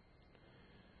demon,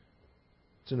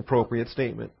 it's an appropriate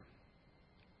statement.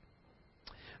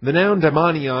 The noun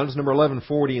daimonion is number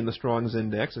 1140 in the Strong's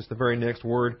Index. It's the very next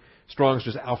word. Strong's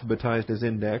just alphabetized his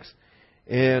index.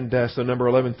 And so number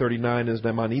 1139 is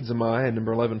daimonizomai, and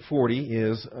number 1140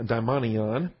 is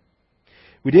daimonion.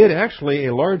 We did actually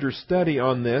a larger study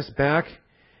on this back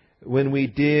when we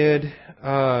did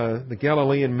the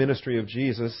Galilean ministry of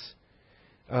Jesus,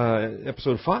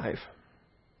 episode 5,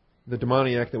 the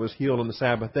demoniac that was healed on the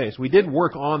Sabbath day. So we did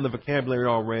work on the vocabulary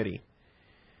already,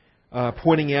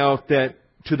 pointing out that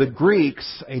to the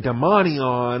Greeks, a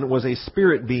daimonion was a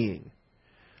spirit being.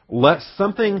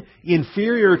 Something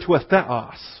inferior to a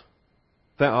theos.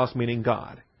 Theos meaning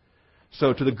God.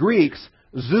 So to the Greeks,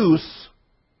 Zeus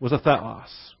was a theos.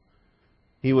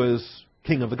 He was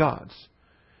king of the gods.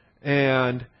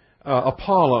 And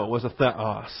Apollo was a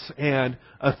theos. And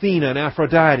Athena and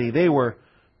Aphrodite, they were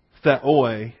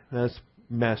theoi. That's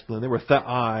masculine. They were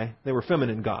theoi. They were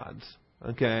feminine gods.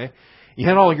 Okay? You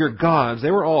had all your gods. They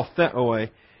were all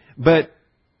theoi. But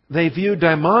they viewed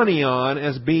daimonion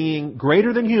as being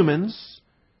greater than humans,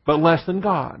 but less than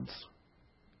gods.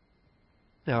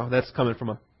 Now, that's coming from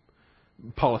a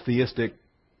polytheistic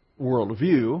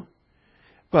worldview,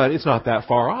 but it's not that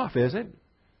far off, is it?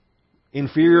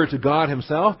 Inferior to God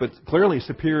himself, but clearly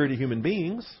superior to human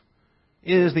beings,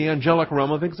 is the angelic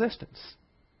realm of existence.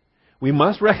 We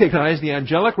must recognize the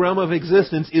angelic realm of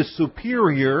existence is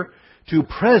superior to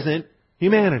present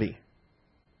humanity.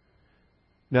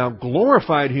 Now,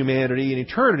 glorified humanity in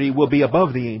eternity will be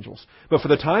above the angels. But for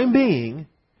the time being,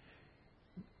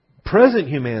 present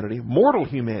humanity, mortal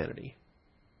humanity,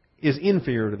 is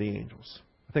inferior to the angels.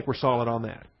 I think we're solid on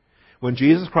that. When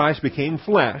Jesus Christ became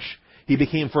flesh, He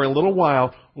became for a little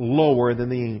while lower than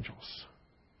the angels.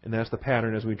 And that's the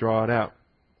pattern as we draw it out.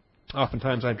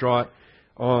 Oftentimes I draw it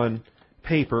on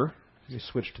paper. Let me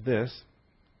switch to this.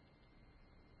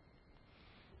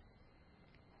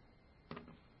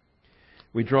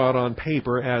 We draw it on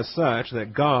paper as such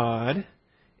that God,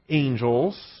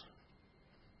 angels,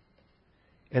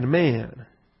 and man.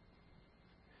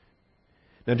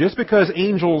 Now just because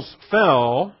angels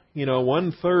fell,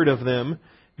 1/3 of them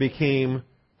became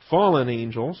fallen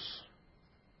angels.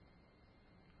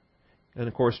 And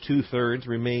of course 2/3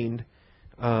 remained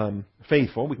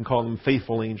faithful. We can call them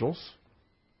faithful angels.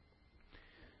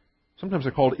 Sometimes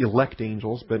they're called elect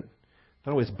angels, but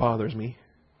that always bothers me.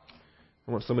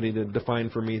 I want somebody to define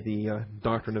for me the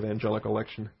doctrine of angelic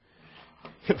election.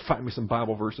 Find me some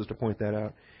Bible verses to point that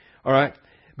out. All right?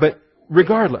 But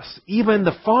regardless, even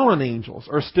the fallen angels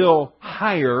are still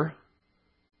higher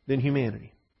than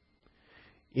humanity.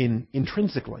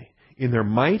 Intrinsically. In their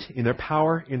might, in their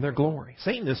power, in their glory.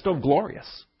 Satan is still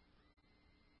glorious.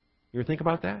 You ever think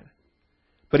about that?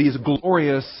 But he is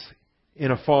glorious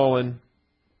in a fallen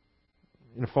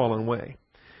way.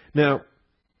 Now,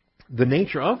 the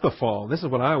nature of the fall, this is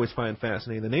what I always find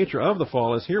fascinating. The nature of the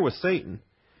fall is here with Satan.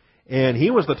 And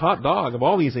he was the top dog of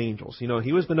all these angels.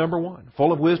 He was the number one.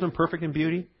 Full of wisdom, perfect in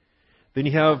beauty. Then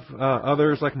you have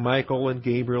others like Michael and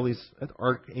Gabriel, these at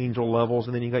archangel levels,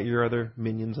 and then you got your other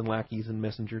minions and lackeys and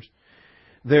messengers.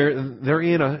 They're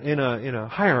in a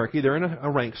hierarchy. They're in a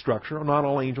rank structure. Not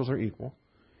all angels are equal.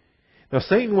 Now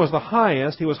Satan was the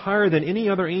highest. He was higher than any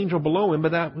other angel below him,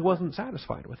 but he wasn't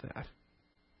satisfied with that.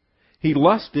 He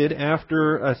lusted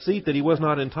after a seat that he was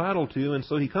not entitled to, and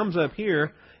so he comes up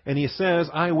here and he says,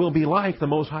 I will be like the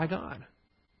Most High God.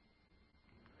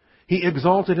 He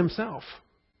exalted himself,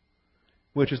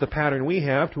 which is the pattern we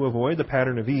have to avoid the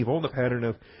pattern of evil, the pattern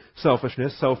of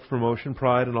selfishness, self-promotion,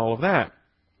 pride, and all of that.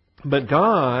 But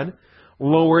God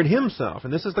lowered himself,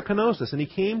 and this is the kenosis, and he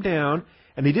came down,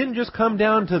 and he didn't just come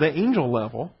down to the angel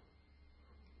level.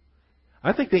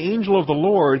 I think the angel of the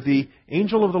Lord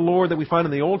that we find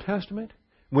in the Old Testament,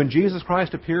 when Jesus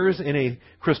Christ appears in a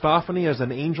Christophany as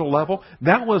an angel level,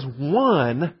 that was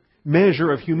one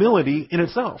measure of humility in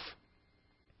itself.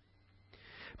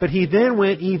 But he then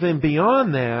went even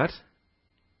beyond that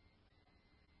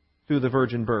through the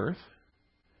virgin birth,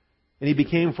 and he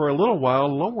became for a little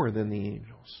while lower than the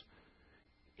angels.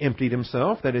 Emptied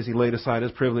himself, that is, he laid aside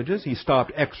his privileges, he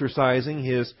stopped exercising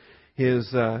his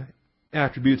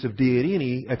attributes of deity, and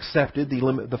he accepted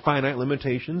the finite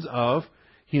limitations of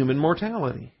human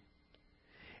mortality.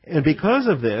 And because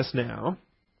of this now,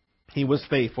 he was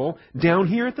faithful down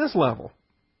here at this level.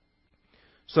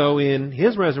 So in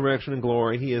his resurrection and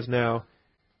glory, he is now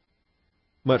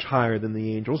much higher than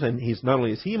the angels, and he's not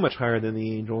only is he much higher than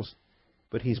the angels,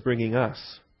 but he's bringing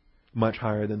us much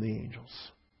higher than the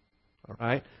angels. All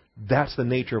right? That's the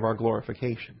nature of our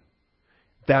glorification.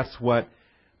 That's what...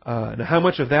 now, how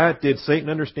much of that did Satan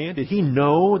understand? Did he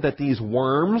know that these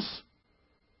worms...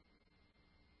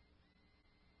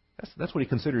 That's what he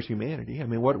considers humanity. I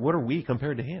mean, what are we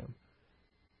compared to him?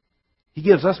 He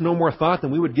gives us no more thought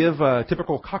than we would give a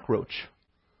typical cockroach.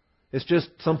 It's just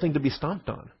something to be stomped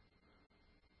on.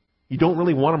 You don't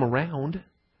really want them around.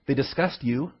 They disgust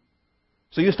you.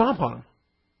 So you stomp on them.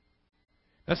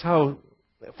 That's how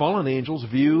fallen angels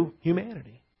view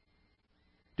humanity.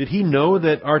 Did he know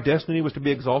that our destiny was to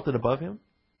be exalted above him?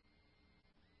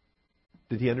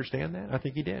 Did he understand that? I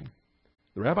think he did.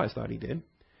 The rabbis thought he did.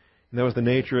 And that was the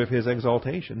nature of his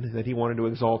exaltation, that he wanted to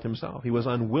exalt himself. He was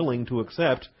unwilling to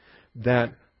accept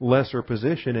that lesser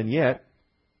position, and yet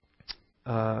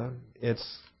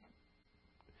it's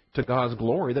to God's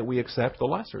glory that we accept the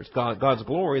lesser. It's God's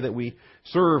glory that we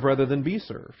serve rather than be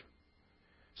served.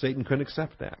 Satan couldn't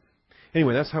accept that.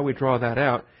 Anyway, that's how we draw that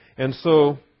out. And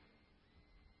so,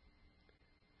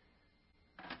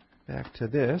 back to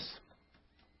this.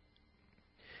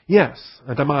 Yes,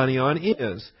 a daimonion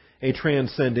is a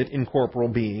transcendent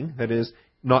incorporeal being, that is,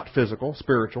 not physical,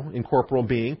 spiritual, incorporeal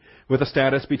being, with a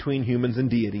status between humans and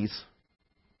deities,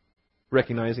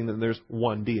 recognizing that there's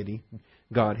one deity,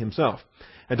 God himself.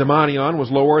 A daimonion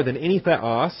was lower than any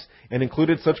theos and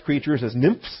included such creatures as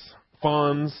nymphs,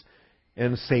 fauns,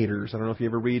 and satyrs. I don't know if you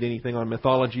ever read anything on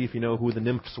mythology, if you know who the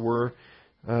nymphs were,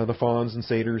 the fauns and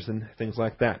satyrs and things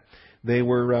like that. They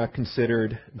were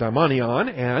considered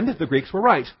daimonion, and the Greeks were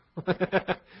right.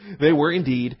 They were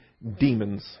indeed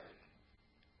demons.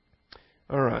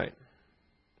 All right.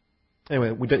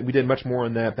 Anyway, we did much more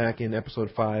on that back in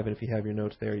episode 5, and if you have your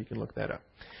notes there, you can look that up.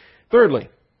 Thirdly,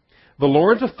 the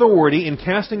Lord's authority in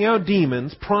casting out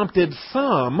demons prompted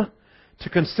some to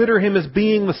consider him as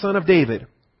being the Son of David.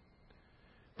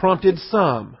 Prompted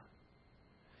some.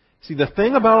 See, the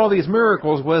thing about all these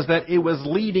miracles was that it was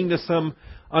leading to some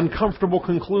uncomfortable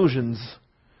conclusions.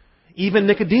 Even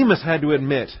Nicodemus had to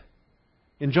admit.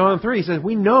 In John 3, he says,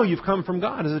 we know you've come from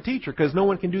God as a teacher because no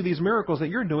one can do these miracles that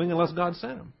you're doing unless God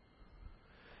sent them.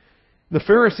 The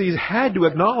Pharisees had to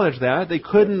acknowledge that. They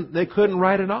couldn't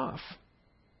write it off.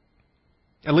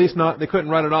 At least they couldn't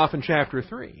write it off in chapter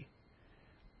 3.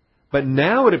 But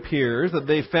now it appears that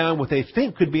they found what they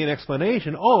think could be an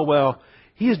explanation. Oh, well,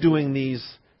 he's doing these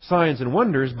signs and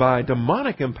wonders by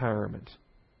demonic empowerment.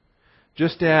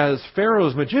 Just as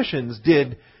Pharaoh's magicians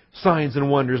did signs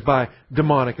and wonders by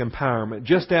demonic empowerment.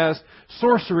 Just as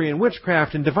sorcery and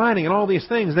witchcraft and divining and all these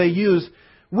things, they use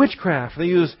witchcraft. They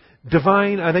use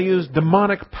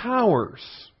demonic powers.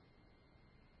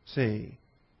 See.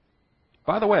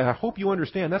 By the way, I hope you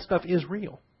understand that stuff is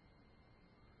real.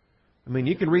 I mean,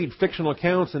 you can read fictional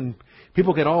accounts and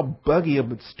people get all buggy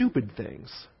about stupid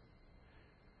things.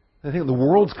 They think the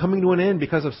world's coming to an end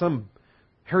because of some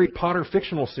Harry Potter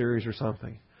fictional series or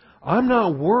something. I'm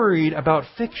not worried about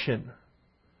fiction.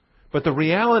 But the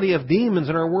reality of demons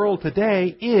in our world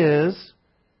today is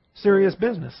serious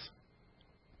business.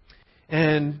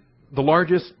 And the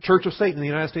largest church of Satan in the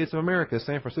United States of America is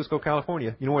San Francisco,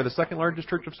 California. You know where the second largest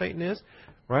church of Satan is?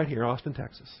 Right here, Austin,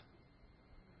 Texas.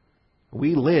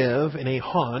 We live in a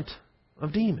haunt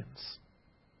of demons.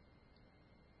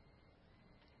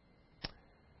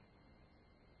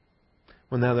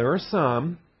 Well, now there are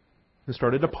some who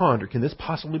started to ponder, can this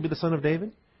possibly be the Son of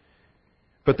David?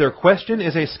 But their question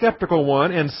is a skeptical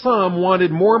one, and some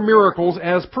wanted more miracles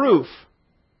as proof.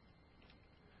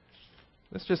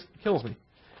 This just kills me.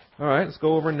 All right, let's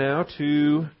go over now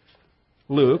to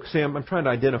Luke. See, I'm trying to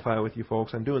identify with you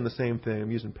folks. I'm doing the same thing.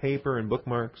 I'm using paper and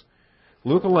bookmarks.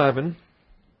 Luke 11:16.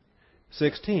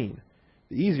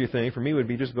 The easier thing for me would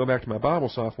be just go back to my Bible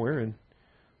software and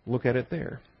look at it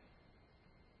there.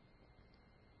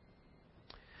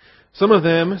 Some of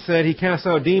them said he cast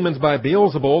out demons by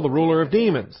Beelzebul, the ruler of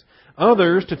demons.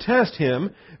 Others, to test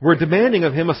him, were demanding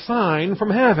of him a sign from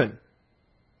heaven.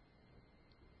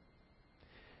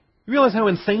 You realize how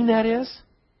insane that is?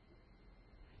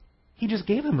 He just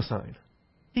gave them a sign.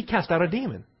 He cast out a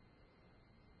demon.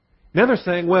 Now they're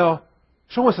saying, well,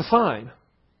 show us a sign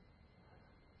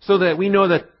so that we know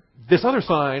that this other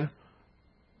sign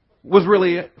was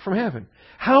really from heaven.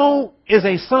 How is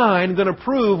a sign going to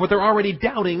prove what they're already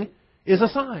doubting is a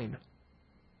sign?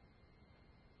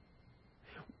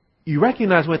 You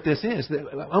recognize what this is.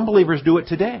 Unbelievers do it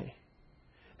today.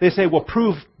 They say, well,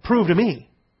 prove to me.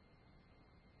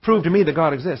 Prove to me that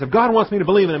God exists. If God wants me to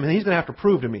believe in Him, then He's going to have to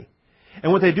prove to me.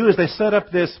 And what they do is they set up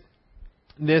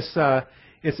it's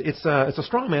a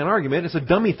straw man argument. It's a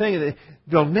dummy thing.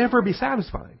 They'll never be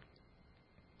satisfied.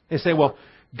 They say, well,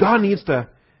 if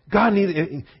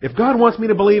God wants me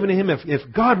to believe in Him,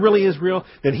 if God really is real,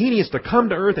 then He needs to come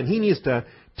to earth and He needs to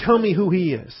tell me who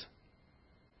He is.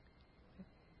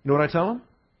 You know what I tell them?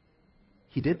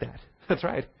 He did that. That's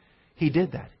right. He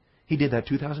did that. He did that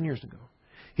 2,000 years ago.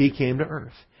 He came to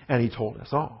earth and He told us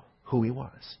all who He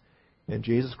was. And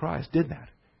Jesus Christ did that.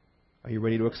 Are you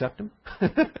ready to accept Him?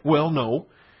 Well, no.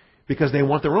 Because they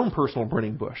want their own personal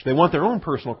burning bush. They want their own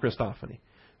personal Christophany.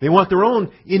 They want their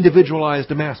own individualized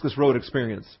Damascus Road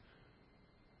experience.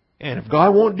 And if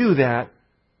God won't do that,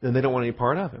 then they don't want any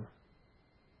part of Him.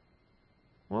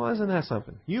 Well, isn't that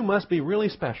something? You must be really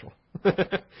special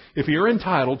if you're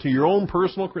entitled to your own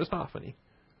personal Christophany.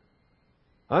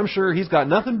 I'm sure He's got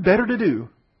nothing better to do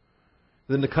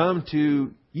than to come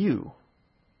to you.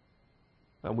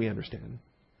 We understand.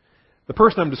 The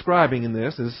person I'm describing in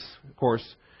this is, of course,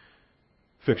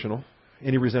 fictional.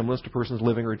 Any resemblance to persons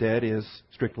living or dead is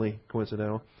strictly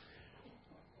coincidental.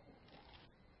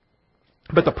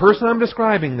 But the person I'm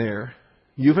describing there,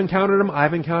 you've encountered them,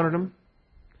 I've encountered them,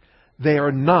 they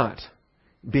are not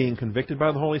being convicted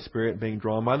by the Holy Spirit, being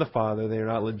drawn by the Father. They are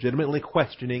not legitimately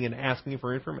questioning and asking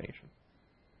for information.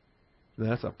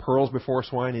 That's a pearls before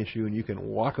swine issue, and you can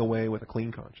walk away with a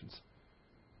clean conscience.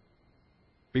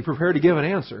 Be prepared to give an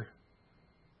answer,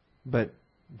 but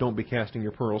don't be casting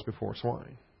your pearls before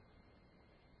swine.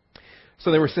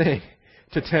 So they were saying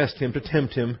to test him, to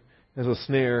tempt him as a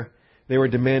snare. They were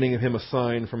demanding of him a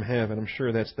sign from heaven. I'm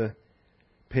sure that's the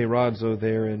peirazo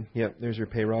there. And yep, there's your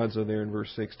peirazo there in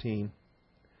verse 16.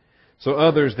 So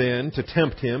others then, to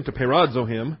tempt him, to peirazo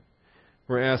him,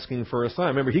 were asking for a sign.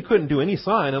 Remember, he couldn't do any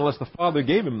sign unless the Father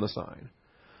gave him the sign.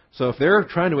 So if they're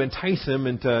trying to entice him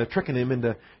into tricking him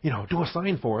into, do a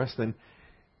sign for us, then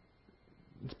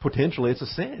potentially it's a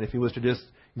sin. If he was to just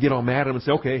get all mad at him and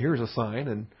say, okay, here's a sign,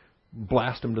 and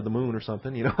blast him to the moon or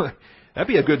something, that'd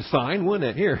be a good sign, wouldn't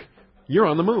it? Here, you're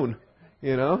on the moon,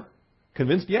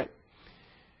 Convinced yet?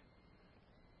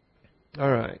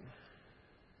 All right.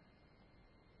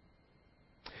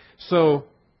 So,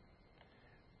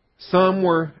 some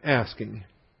were asking,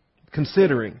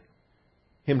 considering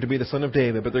him to be the son of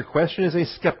David, but their question is a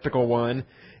skeptical one,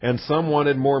 and some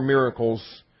wanted more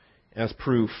miracles as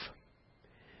proof.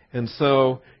 And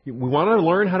so we want to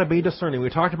learn how to be discerning. We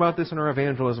talked about this in our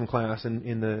evangelism class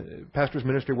in the pastor's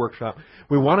ministry workshop.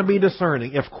 We want to be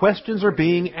discerning. If questions are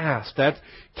being asked, that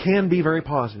can be very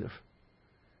positive.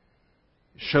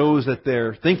 Shows that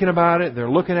they're thinking about it, they're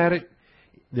looking at it,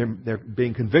 they're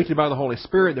being convicted by the Holy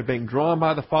Spirit, they're being drawn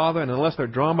by the Father, and unless they're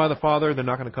drawn by the Father, they're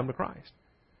not going to come to Christ.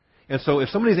 And so if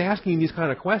somebody's asking these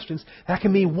kind of questions, that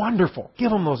can be wonderful. Give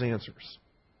them those answers.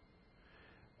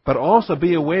 But also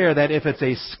be aware that if it's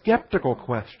a skeptical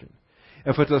question,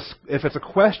 if it's a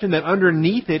question that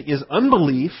underneath it is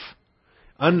unbelief,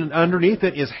 underneath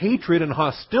it is hatred and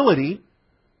hostility,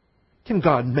 can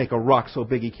God make a rock so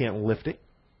big He can't lift it?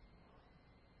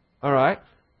 All right?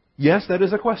 Yes, that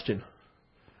is a question.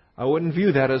 I wouldn't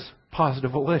view that as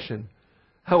positive volition.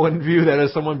 I wouldn't view that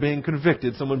as someone being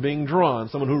convicted, someone being drawn,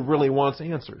 someone who really wants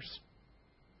answers.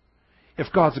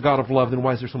 If God's a God of love, then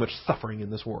why is there so much suffering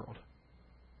in this world?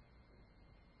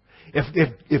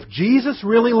 If Jesus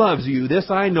really loves you,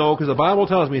 this I know because the Bible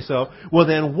tells me so, well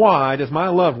then why does my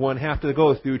loved one have to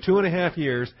go through 2.5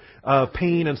 years of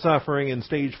pain and suffering and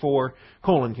stage 4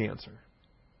 colon cancer?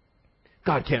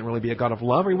 God can't really be a God of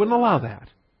love, or He wouldn't allow that.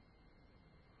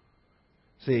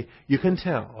 See, you can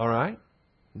tell, all right?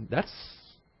 That's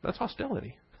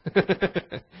hostility.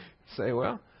 Say,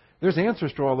 well, there's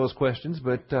answers to all those questions,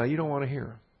 but you don't want to hear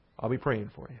them. I'll be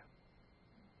praying for you.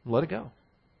 Let it go.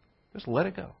 Just let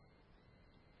it go.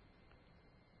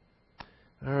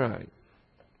 All right.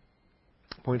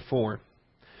 Point 4.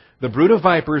 The brood of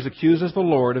vipers accuses the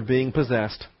Lord of being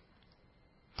possessed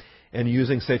and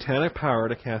using satanic power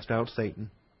to cast out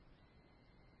Satan.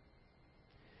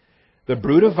 The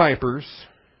brood of vipers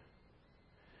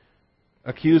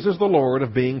accuses the Lord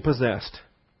of being possessed.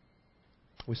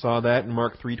 We saw that in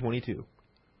Mark 3:22.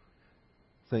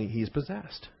 Saying He's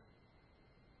possessed.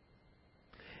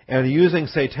 And using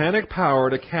satanic power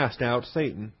to cast out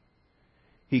Satan.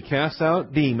 He casts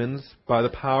out demons by the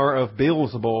power of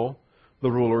Beelzebul, the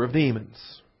ruler of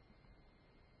demons.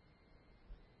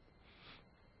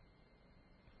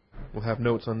 We'll have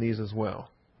notes on these as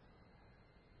well.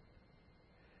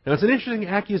 Now, it's an interesting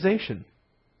accusation.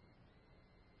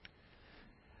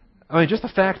 I mean, just the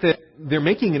fact that they're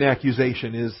making an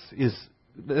accusation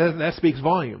that speaks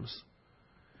volumes.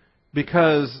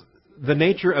 Because the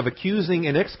nature of accusing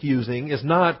and excusing is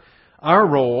not our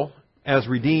role as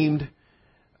redeemed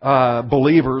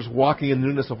believers walking in the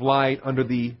newness of light under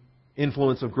the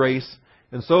influence of grace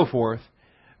and so forth.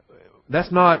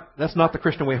 That's not the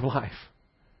Christian way of life.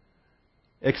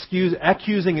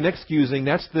 Accusing and excusing,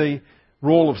 that's the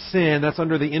role of sin. That's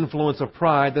under the influence of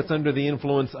pride. That's under the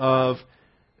influence of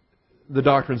the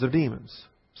doctrines of demons,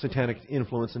 satanic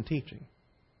influence and teaching,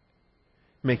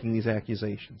 making these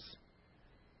accusations.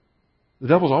 The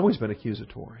devil's always been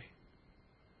accusatory.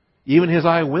 Even his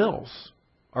I wills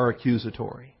are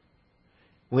accusatory.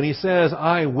 When he says,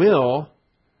 I will,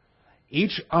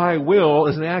 each I will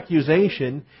is an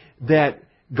accusation that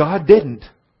God didn't.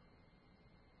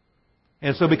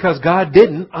 And so because God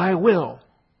didn't, I will.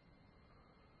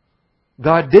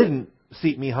 God didn't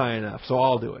seat me high enough, so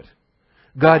I'll do it.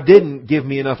 God didn't give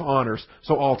me enough honors,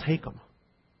 so I'll take them.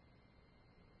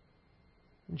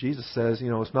 Jesus says,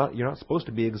 you're not supposed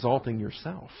to be exalting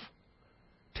yourself,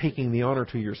 taking the honor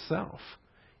to yourself.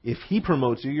 If He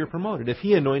promotes you, you're promoted. If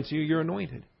He anoints you, you're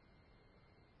anointed.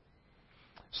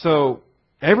 So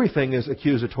everything is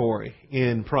accusatory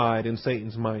in pride and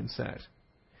Satan's mindset.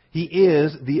 He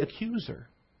is the accuser.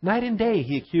 Night and day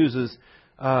He accuses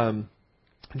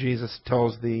Jesus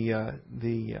tells the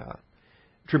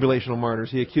tribulational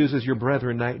martyrs, He accuses your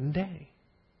brethren night and day.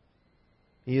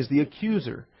 He is the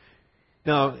accuser.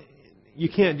 Now, you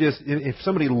can't just, if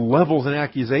somebody levels an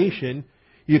accusation,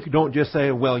 you don't just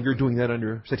say, well, you're doing that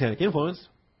under satanic influence.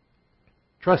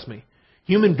 Trust me.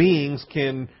 Human beings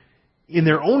can, in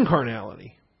their own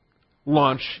carnality,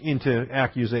 launch into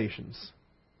accusations.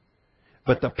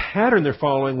 But the pattern they're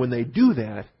following when they do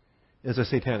that is a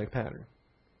satanic pattern.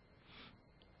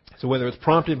 So whether it's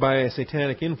prompted by a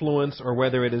satanic influence or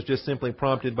whether it is just simply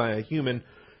prompted by a human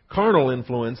carnal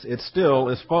influence, it still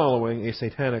is following a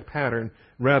satanic pattern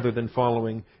rather than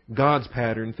following God's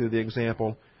pattern through the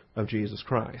example of Jesus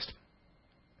Christ.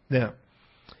 Now,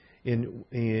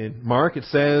 in Mark it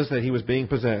says that he was being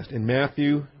possessed. In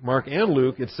Matthew, Mark, and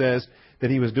Luke it says that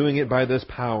he was doing it by this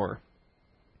power.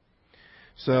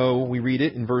 So we read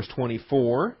it in verse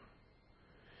 24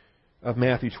 of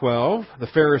Matthew 12. The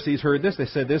Pharisees heard this. They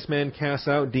said, this man casts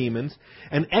out demons.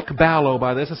 And ekballo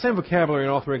by this, the same vocabulary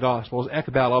in all three Gospels.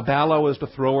 Ekballo. Ballo is to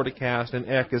throw or to cast, and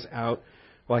ek is out,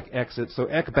 like exit. So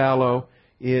ekballo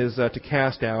is to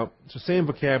cast out. It's the same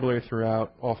vocabulary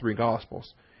throughout all three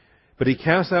Gospels. But he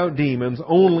casts out demons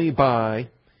only by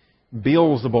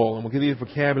Beelzebul. And we'll give you the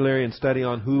vocabulary and study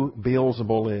on who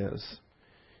Beelzebul is.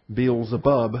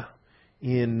 Beelzebub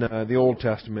in the Old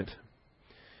Testament.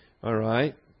 All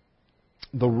right.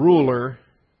 The ruler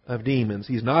of demons.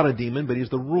 He's not a demon, but he's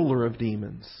the ruler of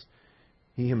demons.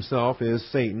 He himself is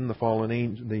Satan, the fallen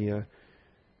angel, the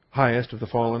highest of the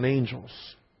fallen angels.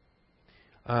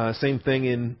 Same thing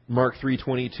in Mark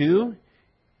 3:22.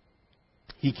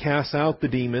 He casts out the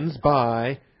demons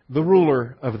by the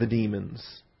ruler of the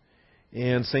demons.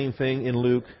 And same thing in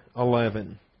Luke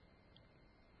 11.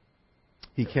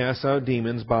 He casts out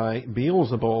demons by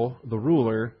Beelzebul, the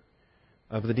ruler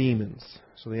of the demons.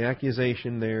 So the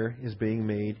accusation there is being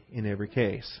made in every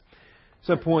case.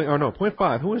 So point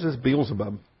 5. Who is this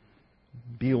Beelzebub?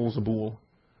 Beelzebul.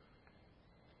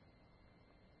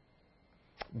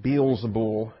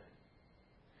 Beelzebul.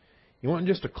 You want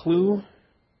just a clue?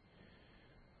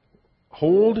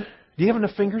 Hold. Do you have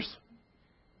enough fingers?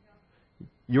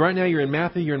 Right now you're in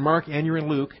Matthew, you're in Mark, and you're in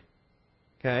Luke.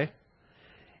 Okay?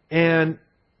 And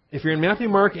if you're in Matthew,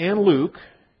 Mark, and Luke,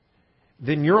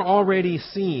 then you're already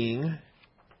seeing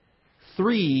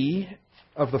 3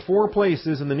 of the 4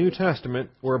 places in the New Testament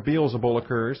where Beelzebul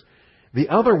occurs. The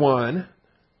other one,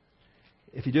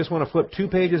 if you just want to flip 2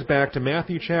 pages back to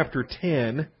Matthew chapter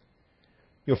 10,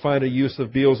 you'll find a use of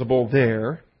Beelzebul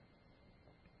there.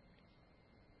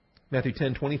 Matthew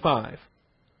 10:25.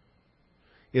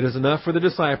 It is enough for the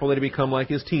disciple that he become like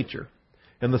his teacher,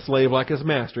 and the slave like his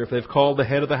master. If they've called the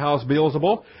head of the house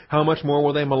Beelzebul, how much more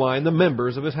will they malign the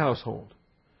members of his household?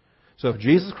 So if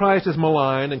Jesus Christ is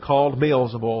maligned and called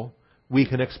Beelzebul, we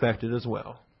can expect it as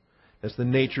well. That's the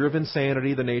nature of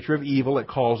insanity, the nature of evil. It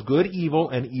calls good evil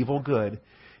and evil good.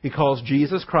 He calls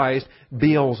Jesus Christ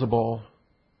Beelzebul.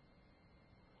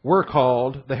 We're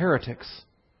called the heretics,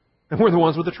 and we're the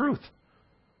ones with the truth.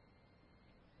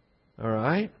 All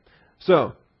right?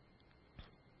 So,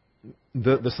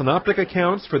 the synoptic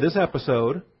accounts for this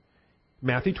episode,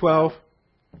 Matthew 12,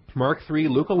 Mark 3,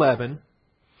 Luke 11,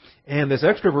 and this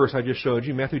extra verse I just showed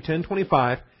you, Matthew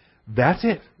 10:25, that's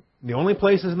it. The only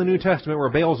places in the New Testament where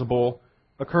Beelzebul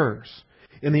occurs.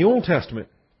 In the Old Testament,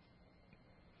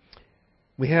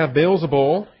 we have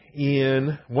Beelzebul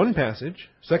in one passage,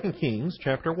 2 Kings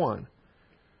chapter 1.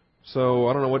 So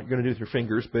I don't know what you're going to do with your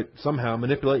fingers, but somehow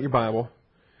manipulate your Bible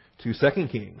to 2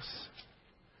 Kings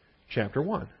chapter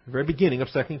 1, the very beginning of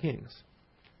 2 Kings.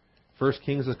 1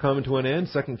 Kings is coming to an end,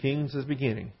 2 Kings is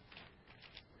beginning.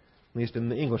 At least in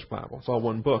the English Bible. It's all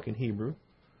one book in Hebrew.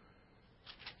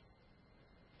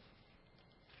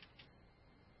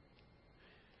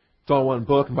 It's all one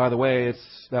book, and by the way,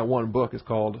 that one book is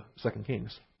called 2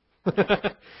 Kings.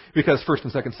 Because 1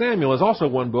 and 2 Samuel is also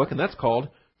one book, and that's called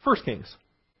 1 Kings.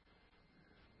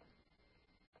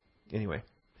 Anyway.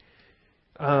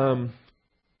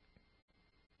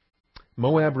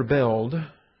 Moab rebelled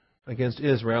against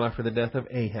Israel after the death of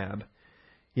Ahab.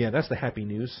 Yeah, that's the happy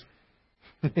news.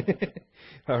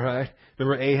 All right.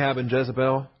 Remember Ahab and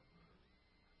Jezebel?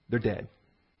 They're dead.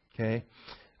 Okay.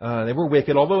 They were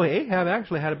wicked, although Ahab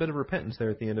actually had a bit of repentance there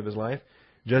at the end of his life.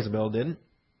 Jezebel didn't.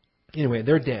 Anyway,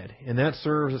 they're dead. And that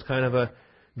serves as kind of a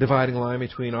dividing line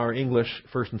between our English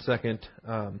 1st and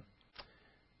 2nd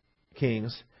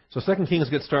Kings. So 2 Kings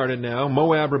gets started now.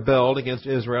 Moab rebelled against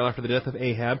Israel after the death of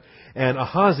Ahab. And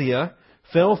Ahaziah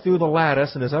fell through the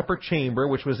lattice in his upper chamber,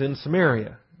 which was in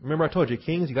Samaria. Remember I told you,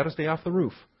 kings, you got to stay off the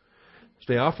roof.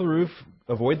 Stay off the roof.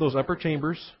 Avoid those upper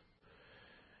chambers.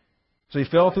 So he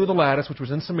fell through the lattice which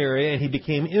was in Samaria, and he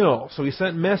became ill. So he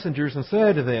sent messengers and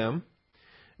said to them,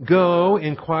 "Go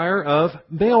inquire of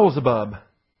Beelzebub."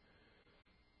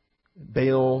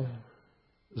 Beelzebub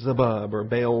or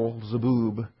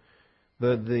Beelzebub.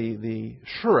 The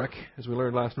shuruk, as we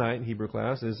learned last night in Hebrew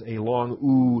class, is a long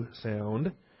oo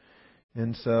sound.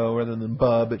 And so rather than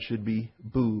bub, it should be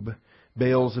boob.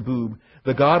 Beelzebub,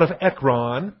 the god of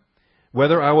Ekron,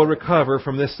 whether I will recover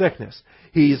from this sickness.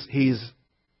 He's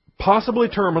possibly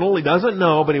terminal. He doesn't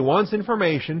know, but he wants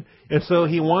information. And so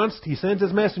he sends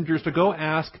his messengers to go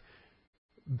ask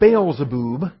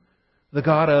Beelzebub, the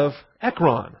god of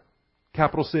Ekron,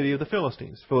 capital city of the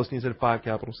Philistines. Philistines had 5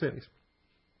 capital cities.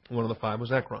 One of the 5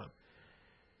 was Ekron.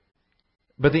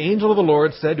 But the angel of the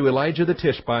Lord said to Elijah the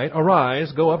Tishbite,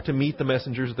 "Arise, go up to meet the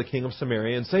messengers of the king of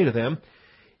Samaria, and say to them,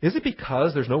 is it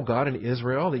because there's no God in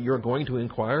Israel that you're going to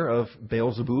inquire of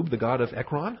Beelzebub, the god of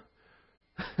Ekron?"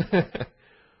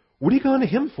 What are you going to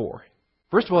him for?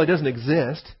 First of all, he doesn't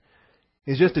exist.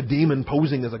 He's just a demon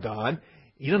posing as a god.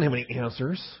 You don't have any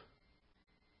answers.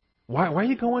 Why are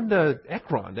you going to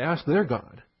Ekron to ask their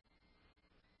God?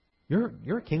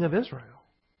 You're a king of Israel.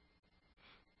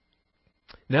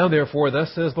 "Now therefore,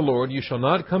 thus says the Lord, you shall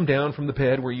not come down from the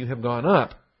bed where you have gone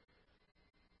up."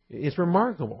 It's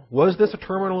remarkable. Was this a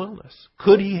terminal illness?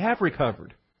 Could he have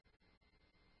recovered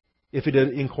if he had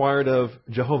inquired of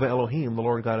Jehovah Elohim, the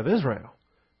Lord God of Israel?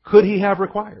 Could he have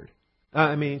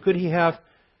could he have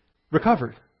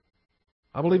recovered?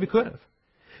 I believe he could have.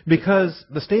 Because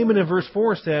the statement in verse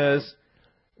 4 says,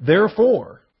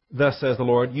 "Therefore, thus says the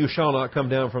Lord, you shall not come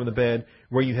down from the bed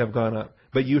where you have gone up,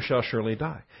 but you shall surely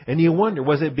die." And you wonder,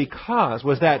 was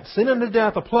that sin unto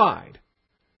death applied?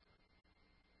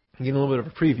 I'm getting a little bit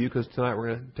of a preview because tonight we're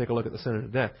going to take a look at the sin unto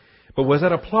death. But was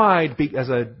that applied as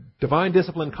a divine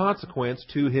discipline consequence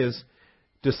to his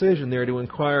decision there to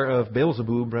inquire of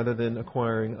Beelzebub rather than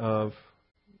inquiring of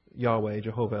Yahweh,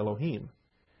 Jehovah Elohim?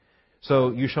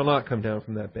 So you shall not come down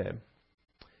from that bed.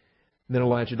 And then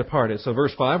Elijah departed. So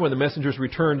verse 5, when the messengers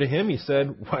returned to him, he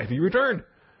said, "Why have you returned?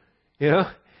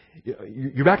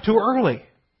 You're back too early.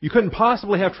 You couldn't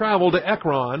possibly have traveled to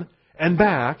Ekron and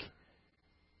back.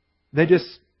 They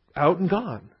just out and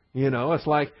gone. It's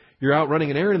like you're out running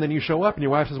an errand and then you show up and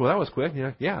your wife says, 'Well, that was quick.'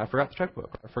 Yeah, I forgot the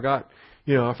checkbook. I forgot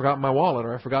my wallet,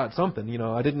 or I forgot something.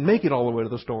 I didn't make it all the way to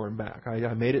the store and back.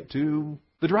 I made it to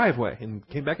the driveway and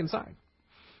came back inside."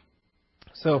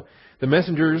 So the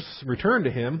messengers returned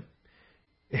to him.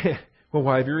 "Well,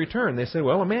 why have you returned?" They said,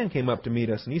 "Well, a man came up to meet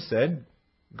us and he said,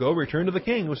 'Go return to the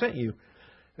king who sent you.'"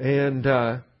 And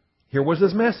here was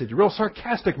this message, a real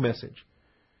sarcastic message.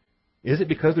 "Is it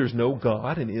because there's no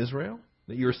God in Israel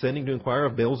that you're sending to inquire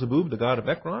of Beelzebub, the god of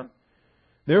Ekron?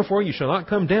 Therefore, you shall not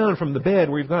come down from the bed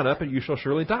where you've gone up, and you shall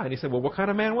surely die." And he said, "Well, what kind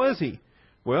of man was he?"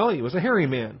 "Well, he was a hairy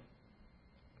man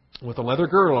with a leather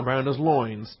girdle around his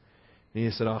loins." And he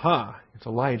said, "Aha, it's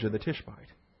Elijah the Tishbite."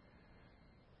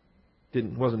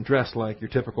 Wasn't dressed like your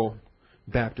typical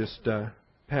Baptist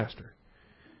pastor.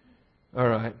 All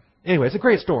right. Anyway, it's a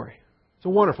great story. It's a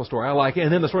wonderful story. I like it.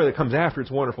 And then the story that comes after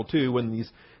it's wonderful too, when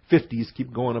these 50s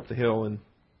keep going up the hill and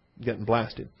getting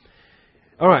blasted.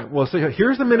 All right. Well, so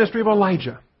here's the ministry of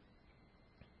Elijah.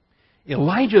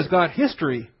 Elijah's got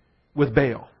history with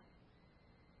Baal,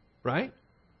 right?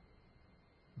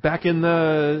 Back in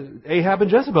the Ahab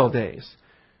and Jezebel days,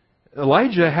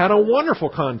 Elijah had a wonderful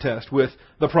contest with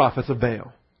the prophets of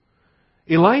Baal.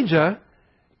 Elijah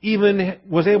even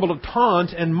was able to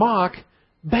taunt and mock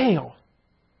Baal.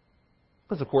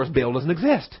 Because, of course, Baal doesn't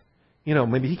exist.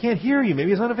 Maybe he can't hear you.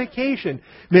 Maybe he's on a vacation.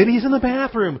 Maybe he's in the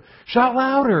bathroom. Shout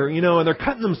louder. And they're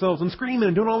cutting themselves and screaming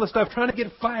and doing all this stuff, trying to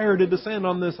get fire to descend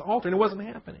on this altar, and it wasn't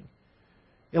happening.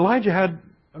 Elijah had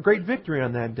a great victory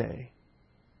on that day.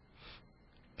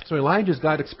 So Elijah's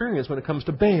got experience when it comes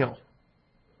to Baal.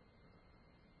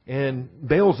 And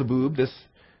Beelzebub,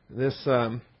 this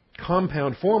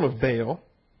compound form of Baal,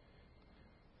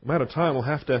 I'm out of time. We'll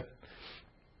have to.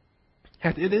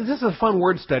 This is a fun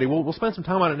word study. We'll spend some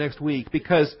time on it next week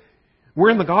because we're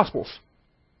in the Gospels.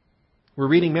 We're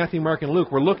reading Matthew, Mark, and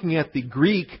Luke. We're looking at the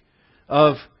Greek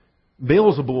of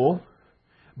Beelzebul,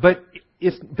 but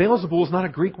Beelzebul is not a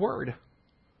Greek word.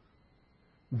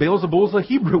 Beelzebul is a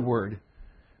Hebrew word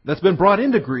that's been brought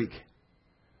into Greek,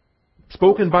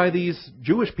 spoken by these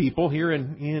Jewish people here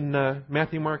in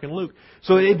Matthew, Mark, and Luke.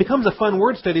 So it becomes a fun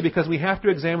word study because we have to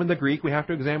examine the Greek, we have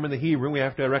to examine the Hebrew, we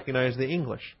have to recognize the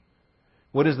English.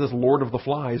 What is this Lord of the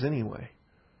Flies anyway?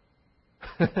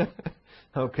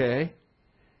 Okay.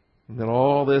 And then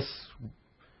all this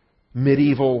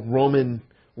medieval Roman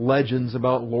legends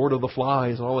about Lord of the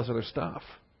Flies and all this other stuff.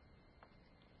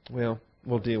 Well,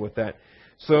 we'll deal with that.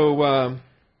 So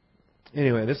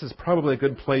Anyway, this is probably a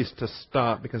good place to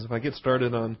stop, because if I get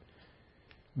started on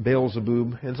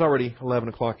Beelzebub, and it's already 11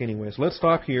 o'clock anyway, so let's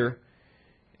stop here,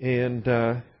 and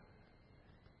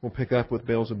we'll pick up with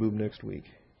Beelzebub next week.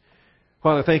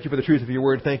 Father, thank you for the truth of your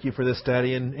word. Thank you for this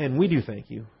study, and we do thank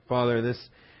you. Father,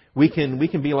 we can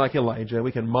be like Elijah.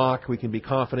 We can mock, we can be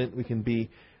confident, we can be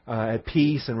at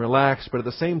peace and relaxed, but at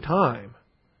the same time,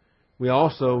 we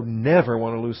also never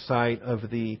want to lose sight of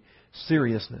the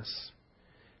seriousness.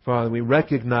 Father, we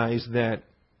recognize that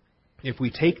if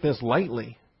we take this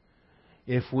lightly,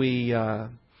 if we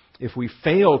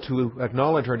fail to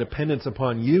acknowledge our dependence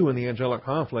upon you in the angelic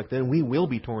conflict, then we will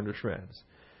be torn to shreds.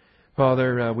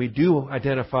 Father, we do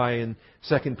identify in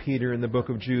 2 Peter in the book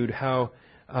of Jude how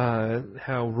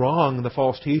wrong the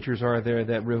false teachers are there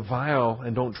that revile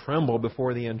and don't tremble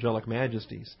before the angelic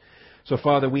majesties. So,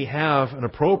 Father, we have an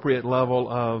appropriate level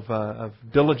of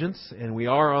diligence, and we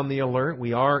are on the alert.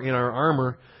 We are in our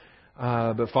armor.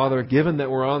 But, Father, given that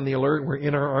we're on the alert, we're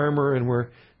in our armor, and we're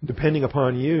depending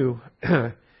upon you,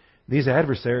 these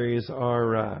adversaries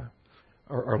are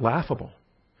laughable.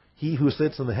 He who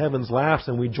sits in the heavens laughs,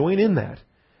 and we join in that,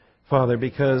 Father,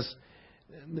 because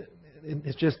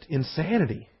it's just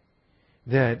insanity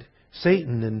that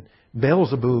Satan and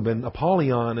Beelzebub and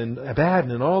Apollyon and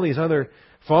Abaddon and all these other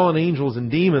fallen angels and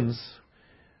demons,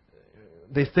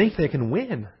 they think they can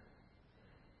win.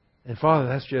 And Father,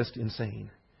 that's just insane.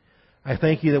 I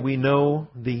thank you that we know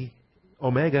the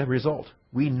Omega result.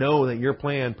 We know that your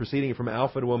plan proceeding from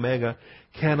Alpha to Omega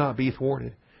cannot be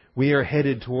thwarted. We are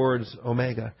headed towards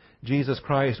Omega. Jesus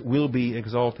Christ will be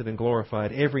exalted and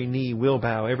glorified. Every knee will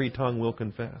bow. Every tongue will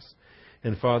confess.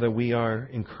 And Father, we are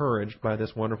encouraged by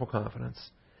this wonderful confidence.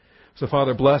 So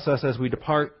Father, bless us as we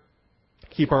depart.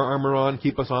 Keep our armor on.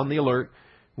 Keep us on the alert.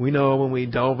 We know when we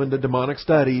delve into demonic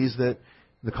studies that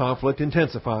the conflict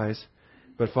intensifies.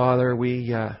 But Father,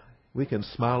 we can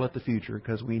smile at the future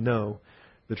because we know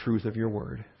the truth of your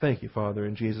word. Thank you, Father.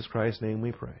 In Jesus Christ's name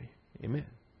we pray. Amen.